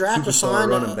have to draft or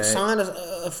sign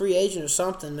a free agent or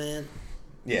something, man.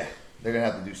 Yeah, they're going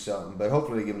to have to do something. But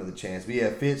hopefully they give him another chance. But, yeah,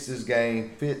 Fitz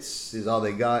is all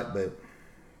they got, but...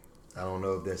 I don't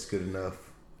know if that's good enough.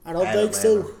 I don't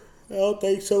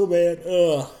think so, man.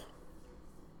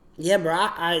 Yeah,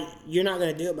 bro. You're not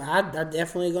gonna do it, but I'm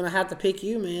definitely gonna have to pick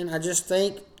you, man. I just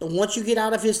think once you get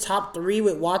out of his top 3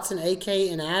 with Watson, AK,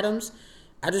 and Adams,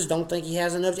 I just don't think he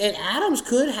has enough. And Adams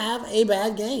could have a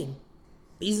bad game.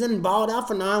 He's been balled out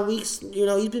for 9 weeks.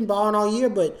 He's been balling all year,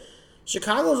 but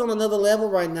Chicago's on another level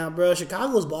right now, bro.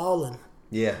 Chicago's balling.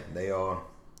 Yeah, they are.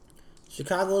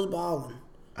 Chicago's balling.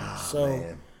 Oh,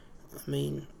 man. I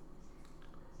mean,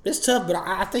 it's tough, but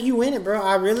I think you win it, bro.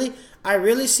 I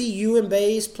really see you and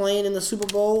Bays playing in the Super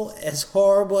Bowl, as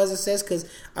horrible as it says, because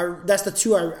that's the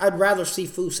 2 I'd rather see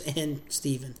Foose and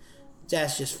Steven.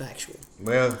 That's just factual.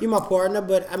 Well, you're my partner,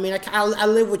 but I mean, I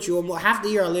live with you. Half the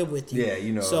year I live with you.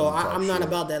 Yeah, So I'm not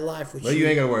about that life with you. Well, you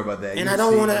ain't got to worry about that. And I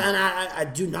don't want to, and I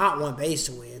do not want Bays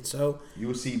to win. So you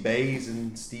will see Bays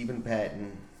and Steven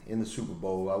Patton in the Super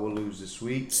Bowl. I will lose this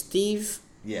week. Steve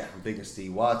Yeah, I'm picking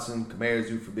Steve Watson. Kamara's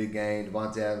due for big game.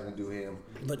 Devontae Adams gonna do him.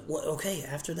 But what? Okay,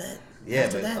 after that. Yeah,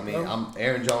 after but that, I mean, bro.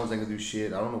 Aaron Jones ain't gonna do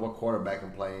shit. I don't know what quarterback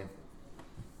I'm playing.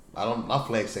 My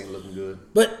flex ain't looking good.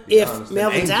 But be if honest.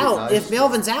 Melvin's Ain't out, nice, if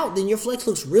Melvin's out, then your flex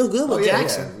looks real good with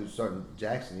Jackson. Yeah, we're starting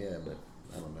Jackson, yeah, but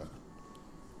I don't know.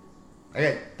 I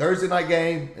got Thursday night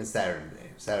game and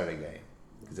Saturday game.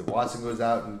 Because if Watson goes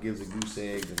out and gives a goose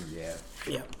egg, then yeah.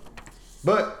 Yeah.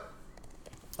 But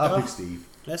I'll pick Steve.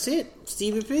 That's it.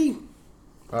 Stevie P.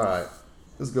 All right.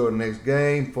 Let's go to the next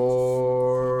game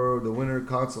for the winner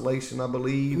consolation, I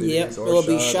believe. Yep. It'll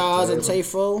be Shaz and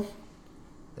Tafo.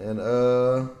 And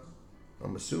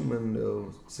I'm assuming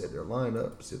they'll set their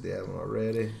lineup, see if they haven't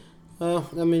already. I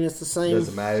mean, it's the same.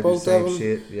 Doesn't matter, both the same of them.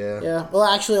 shit, yeah. Yeah. Well,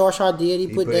 actually, Arshad did. He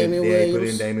put Damian Williams. He put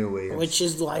in Damian Williams. Which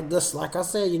is like this. Like I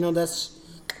said,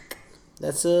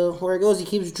 that's where it goes. He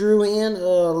keeps Drew in.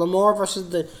 Lamar versus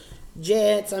the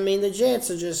Jets. I mean, the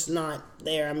Jets are just not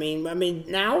there. I mean,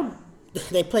 now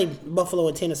they play Buffalo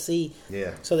and Tennessee.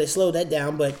 Yeah. So they slowed that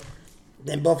down, but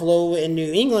then Buffalo and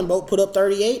New England both put up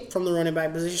 38 from the running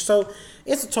back position. So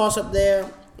it's a toss-up there.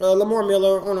 Lamar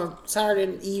Miller on a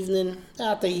Saturday evening,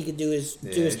 I think he could do his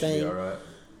thing. All right.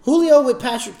 Julio with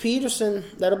Patrick Peterson,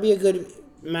 that'll be a good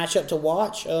matchup to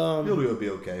watch. Julio will be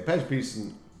okay. Patrick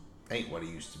Peterson ain't what he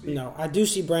used to be. No, I do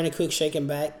see Brandon Cook shaking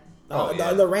back.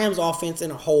 Yeah. The Rams offense in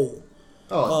a whole.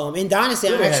 Oh, In Dynasty,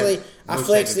 Really I no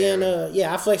flexed in. secondary.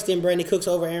 I flexed in Brandon Cooks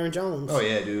over Aaron Jones. Oh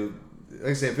yeah, dude.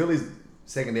 Like I said, Philly's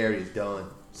secondary is done.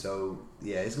 So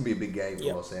yeah, it's gonna be a big game for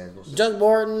Los Angeles. Doug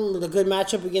Barton with a good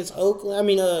matchup against Oakland. I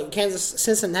mean,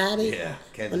 Cincinnati. Yeah,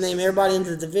 I name everybody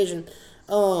into the division.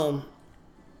 On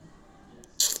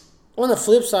the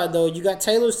flip side, though, you got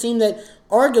Taylor's team that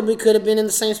arguably could have been in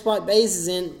the same spot Baze is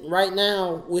in right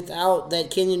now without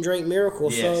that Kenyon Drake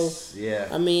miracle. Yes, So, yeah.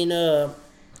 I mean,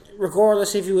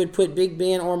 regardless if you would put Big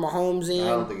Ben or Mahomes in. I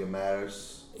don't think it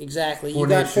matters. Exactly. You Fournette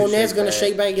got should Fournette's shake going to back.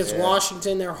 shake back against Yeah.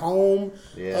 Washington. They're home.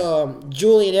 Yeah.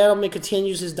 Julian Edelman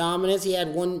continues his dominance. He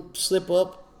had one slip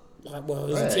up. It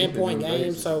was Yeah, a he's 10-point been doing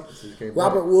game. great So since he came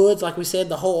Robert back. Woods, like we said,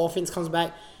 the whole offense comes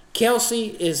back.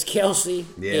 Kelsey is Kelsey.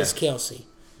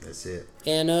 That's it.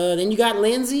 And then you got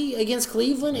Lindsey against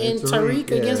Cleveland and Tariq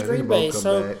against Green Bay.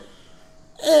 So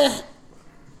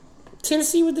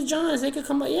Tennessee with the Giants, they could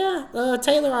come up. Yeah,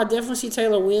 Taylor, I definitely see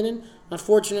Taylor winning.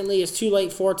 Unfortunately, it's too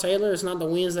late for Taylor. It's not the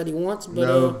wins that he wants.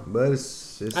 But but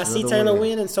it's I see another Taylor win.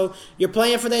 winning. So you're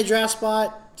playing for that draft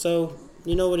spot. So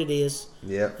you know what it is.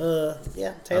 Yeah.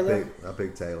 Taylor. I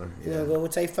pick Taylor. You Yeah. gonna go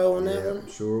with Tafo on that Yeah, one?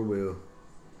 sure will.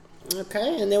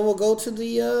 Okay, and then we'll go to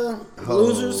the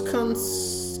losers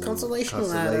consolation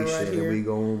ladder right And here. we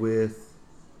going with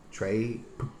Trey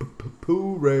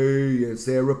Pooray and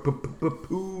Sarah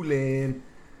Poulin.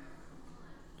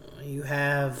 You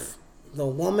have the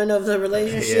woman of the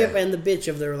relationship Yeah. and the bitch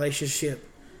of the relationship,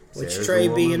 which Sarah's Trey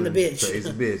the being woman the and bitch. Trey's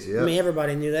the bitch, I yep. mean,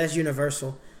 everybody knew that's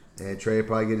universal. And Trey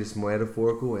probably get his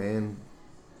metaphorical and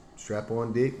strap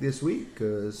on dick this week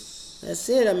because That's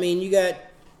it. I mean, you got.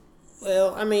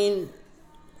 Well, I mean,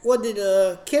 what did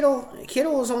Kittle?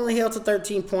 Kittle was only held to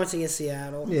 13 points against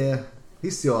Seattle. yeah,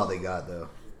 he's still all they got though.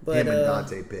 But, Him and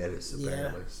Dante Pettis Yeah,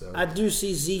 apparently. So I do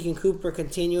see Zeke and Cooper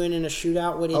continuing in a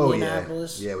shootout with oh yeah,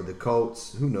 Indianapolis. yeah. With the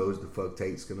Colts, who knows the fuck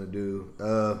Tate's gonna do?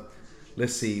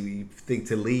 Let's see. You think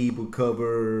Talib will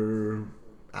cover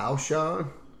Alshon?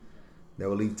 That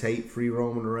will leave Tate free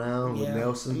roaming around with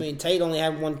Nelson. I mean, Tate only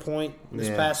had 1 point this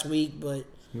Yeah. past week, but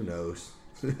Who knows?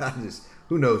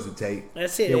 Who knows with Tate?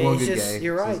 that's it. He had one It's good just, game.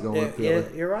 you're So right. he's going with Yeah,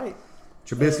 Philly. you're right.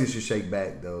 Trubisky should shake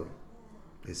back though.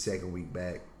 His second week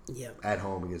back Yeah. at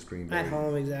home against Green Bay. At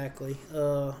home, exactly.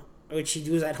 Which he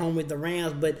was at home with the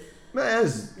Rams, but Man,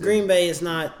 that's- Green Bay is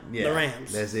not yeah, the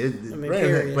Rams. That's it. I mean, Rams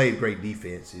period. played great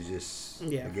defense. It's just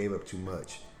Yeah. they gave up too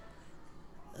much.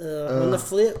 On the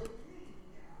flip,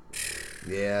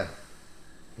 Yeah.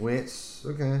 Wentz,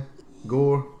 okay.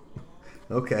 Gore,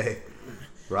 okay.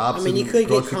 I Robson. mean, you could get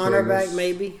Close to Connor back, Kramer's.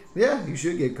 maybe. Yeah, you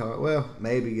should get Connor. Well,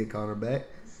 maybe get Connor back.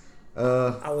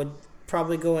 I would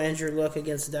probably go Andrew Luck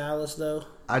against Dallas, though.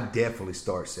 I'd definitely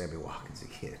start Sammy Watkins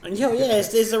again. Yo, yeah,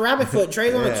 it's a rabbit foot.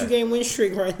 Trey's on a Yeah. 2-game win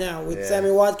streak right now with Yeah.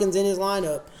 Sammy Watkins in his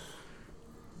lineup.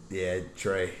 Yeah,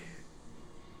 Trey.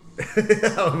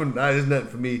 There's nothing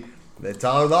for me. That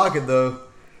Tyler Lockett though.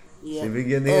 Yeah. See if he can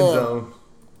get in the end zone.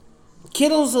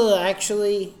 Kittle's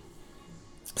actually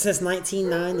since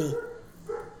 1990,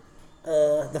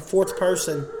 the fourth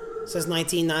person since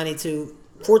 1992,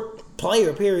 fourth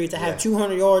player period to have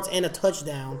 200 yards and a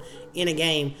touchdown in a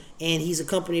game, and he's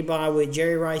accompanied by with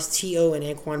Jerry Rice, T.O., and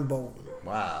Anquan Bolton.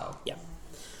 Wow. Yeah,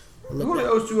 Who won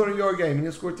those 200-yard game? He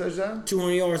didn't score a touchdown?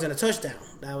 200 yards and a touchdown.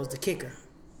 That was the kicker.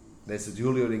 That's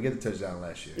Julio didn't get the touchdown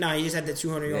last year. No, he just had the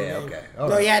 200-yard Yeah, game. okay. All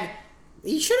No, right.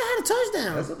 he should have had a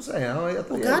touchdown. That's what I'm saying. I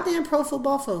thought, Goddamn Pro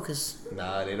Football Focus.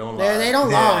 Nah, they don't lie. They don't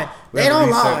Yeah. lie. We They have to don't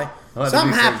research- lie. I'll have to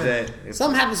Something research happened. that.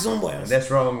 Something happened somewhere else. And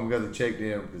that's wrong. We got to check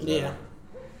them. 'Cause, Yeah.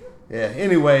 Yeah.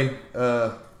 Anyway,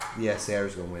 yeah,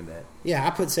 Sarah's gonna win that. Yeah,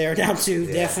 I put Sarah down too,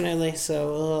 Yeah. definitely.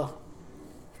 So,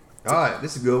 All right,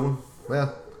 this is a good one.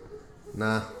 Well,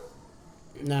 nah.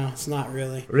 no, it's not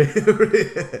really.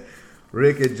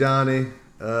 Rick and Johnny,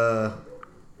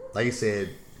 like you said,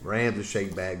 Rams will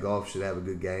shake back. Golf should have a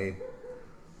good game.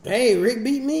 Hey, Rick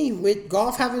beat me with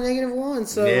golf having -1.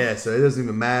 So Yeah, so it doesn't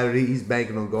even matter. He's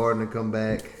banking on Gardner to come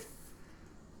back.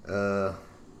 I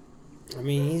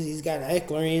mean, he's got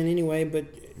Eckler in anyway, but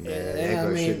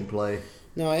Eckler shouldn't play.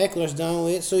 No, Eckler's done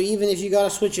with it. So even if you got to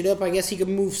switch it up, I guess he could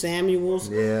move Samuels.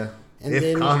 Yeah. And if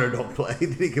then- Connor don't play,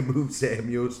 then he can move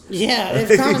Samuels. Yeah,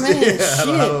 if Connor man, shit. I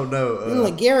don't know. You know,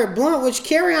 like Garrett Blunt, which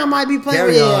Carry-On might be playing.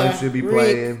 Carry-On Yeah, should be Rick.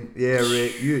 playing. Yeah,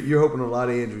 Rick. You're hoping a lot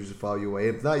of injuries to fall your way.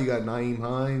 If not, you got Naeem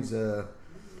Hines. You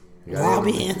got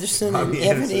Robbie Anderson and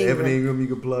Evan Evan Ingram. Ingram you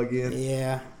can plug in.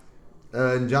 Yeah,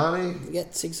 And Johnny. you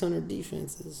got 600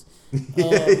 defenses.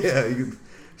 Yeah, you can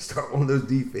start one of those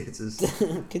defenses.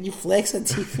 Can you flex a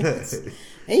defense?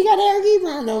 And you got Eric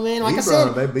Ebron though, man. Like I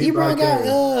Ebron, said, baby, Ebron Ebron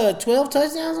got 12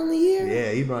 touchdowns on the year.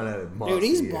 Yeah, Ebron had a monster Dude,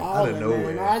 he's year. balling, out of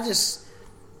nowhere. man. I just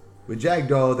With Jack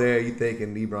Doyle there, you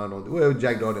thinking Ebron on? Well,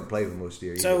 Jack Doyle didn't play for most of the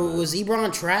year. so either, was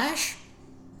Ebron trash?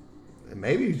 but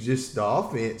maybe it's just the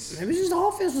offense. Maybe just the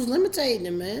offense was limiting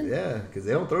him, man. Yeah, because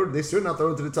they don't throw. They still not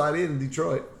throwing to the tight end in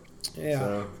Detroit. Yeah.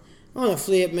 So, On the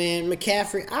flip, man,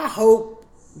 McCaffrey. I hope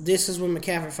this is when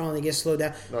McCaffrey finally gets slowed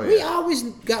down. Oh, We yeah. always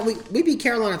got we beat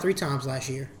Carolina 3 times last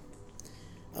year.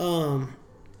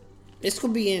 It's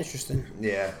gonna be interesting.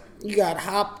 yeah, You got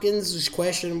Hopkins, who's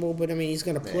questionable, but I mean he's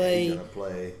gonna play. He's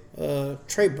gonna play.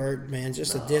 Trey Burke, man,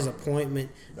 just a disappointment.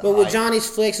 But with hype. Johnny's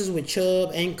flexes with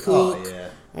Chubb and Cook, Oh, yeah.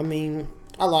 I mean,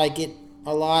 I like it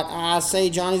a lot. I say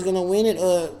Johnny's gonna win it.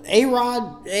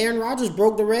 Aaron Rodgers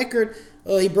broke the record.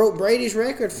 He broke Brady's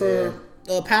record for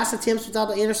pass attempts without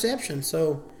the interception.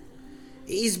 So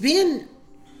he's been,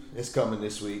 It's coming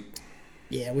this week.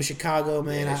 with Chicago,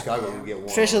 man. Yeah, Chicago will get one.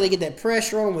 Especially they get that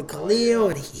pressure on with Khalil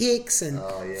and Hicks and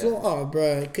Oh, bro,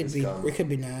 it could be coming. it could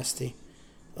be nasty.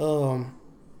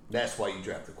 That's why you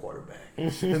draft the quarterback.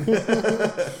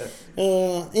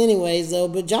 Anyways, though,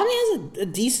 but Johnny has a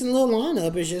decent little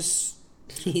lineup. It's just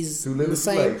he's Too in little, the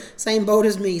too late. same boat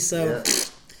as me. So,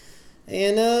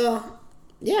 and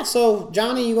so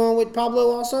Johnny, you going with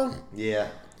Pablo also? Yeah.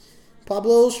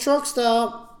 Pablo's truck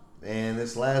stop. And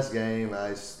this last game,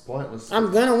 it's pointless.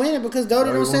 I'm gonna win it because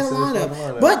Doty Doty don't set the won't set the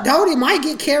lineup. lineup. But Doty might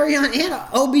get Carry-On and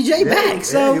OBJ back.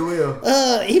 So he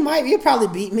will. he'll probably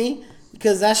beat me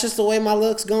because that's just the way my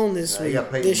luck's going this You week.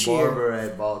 got This Peyton year. Barber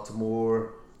at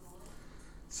Baltimore.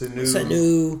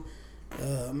 Sanu.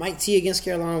 Mike T against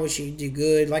Carolina, which you do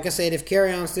good. Like I said, if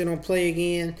Carry-On still don't play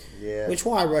again, which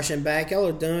why rushing back? Y'all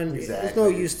are done. Exactly. There's no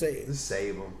use to. Just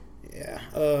save them.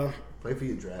 Yeah. Play for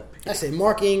your draft pick. I said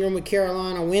Mark Ingram with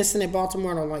Carolina, Winston at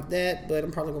Baltimore. I don't like that, but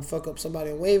I'm probably gonna fuck up somebody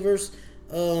in waivers.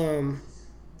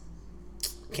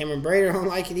 Cameron Brady, I don't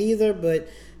like it either. But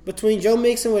between Joe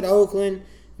Mixon with Oakland,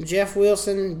 Jeff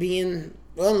Wilson being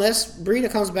unless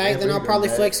Breida comes back, then Breida I'll probably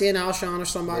comes flex in Alshon or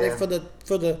somebody Yeah. for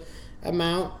the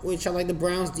amount. Which I like the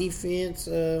Browns defense.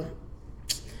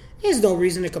 There's no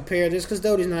reason to compare this because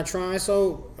Doty's not trying.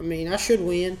 So, I mean, I should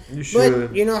win. You should.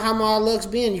 But you know how my luck's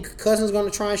been. Your cousin's going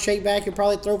to try and shake back. He'll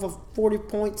probably throw for 40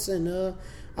 points and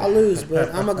I lose. But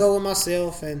I'm going to go with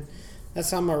myself, and that's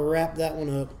how I'm going to wrap that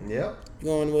one up. Yep.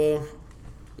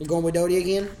 You going with Doty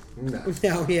again? No.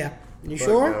 Oh, yeah. You Fuck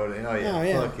sure? Doty. Oh, yeah. Oh,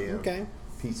 yeah. Fuck him. Okay.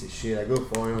 Piece of shit. I go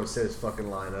for him and set his fucking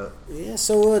lineup. Yeah,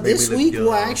 so this me look week will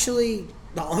dumb. actually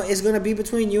it's going to be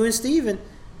between you and Steven.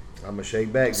 I'm going to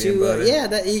shake back then, To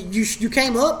buddy. you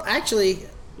came up actually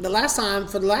the last time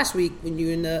for the last week when you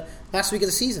in the last week of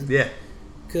the season. Yeah.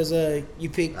 Because you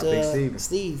picked I picked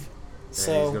Steve. And he's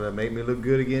So going to make me look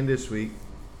good again this week.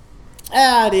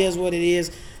 it is what it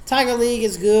is. Tiger League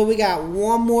is good. We got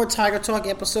one more Tiger Talk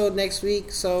episode next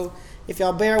week. So if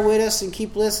y'all bear with us and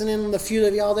keep listening, the few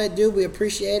of y'all that do, we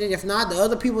appreciate it. If not, the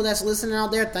other people that's listening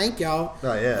out there, thank y'all.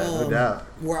 Oh, yeah. No doubt.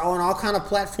 We're on all kind of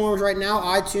platforms right now.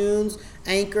 iTunes,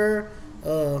 Anchor,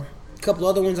 a couple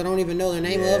other ones I don't even know their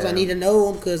name of. Yeah. I need to know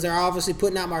them because they're obviously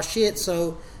putting out my shit.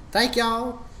 So thank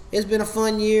y'all. It's been a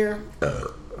fun year.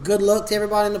 Good luck to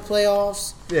everybody in the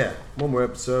playoffs. Yeah. One more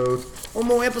episode. One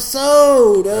more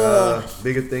episode.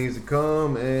 Bigger things to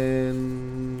come.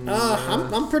 And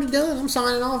I'm pretty done. I'm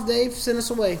signing off, Dave. Send us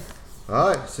away. all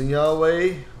right. Send y'all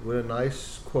away with a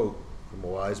nice quote from a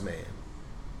wise man.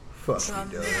 Fuck you,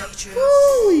 Doug.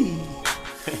 Ooh.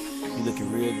 You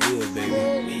looking real good, baby.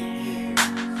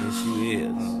 Yes, you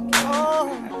is.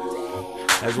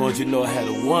 I just want you to know I had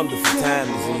a wonderful time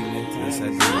this evening. Yes, I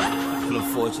did. And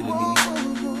unfortunately,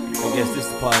 I guess this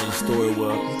is the part of the story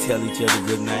where we tell each other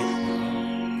good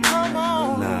night.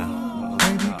 Nah.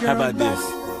 How about this?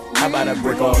 How about I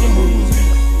break all the rules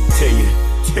and tell you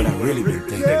what I really been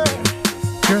thinking?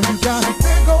 Girl, you got a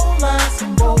big old ass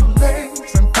and bold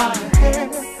legs and fire hair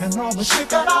and all the shit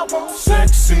that I want.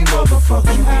 Sexy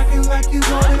motherfucker, you acting like you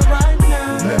want it right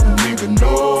now. Let a nigga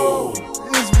know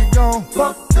is we gon'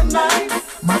 fuck tonight.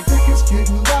 My dick is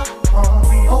getting rock hard.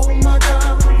 Oh my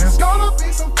God, there's gonna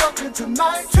be some fucking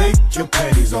tonight. Take your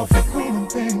panties off.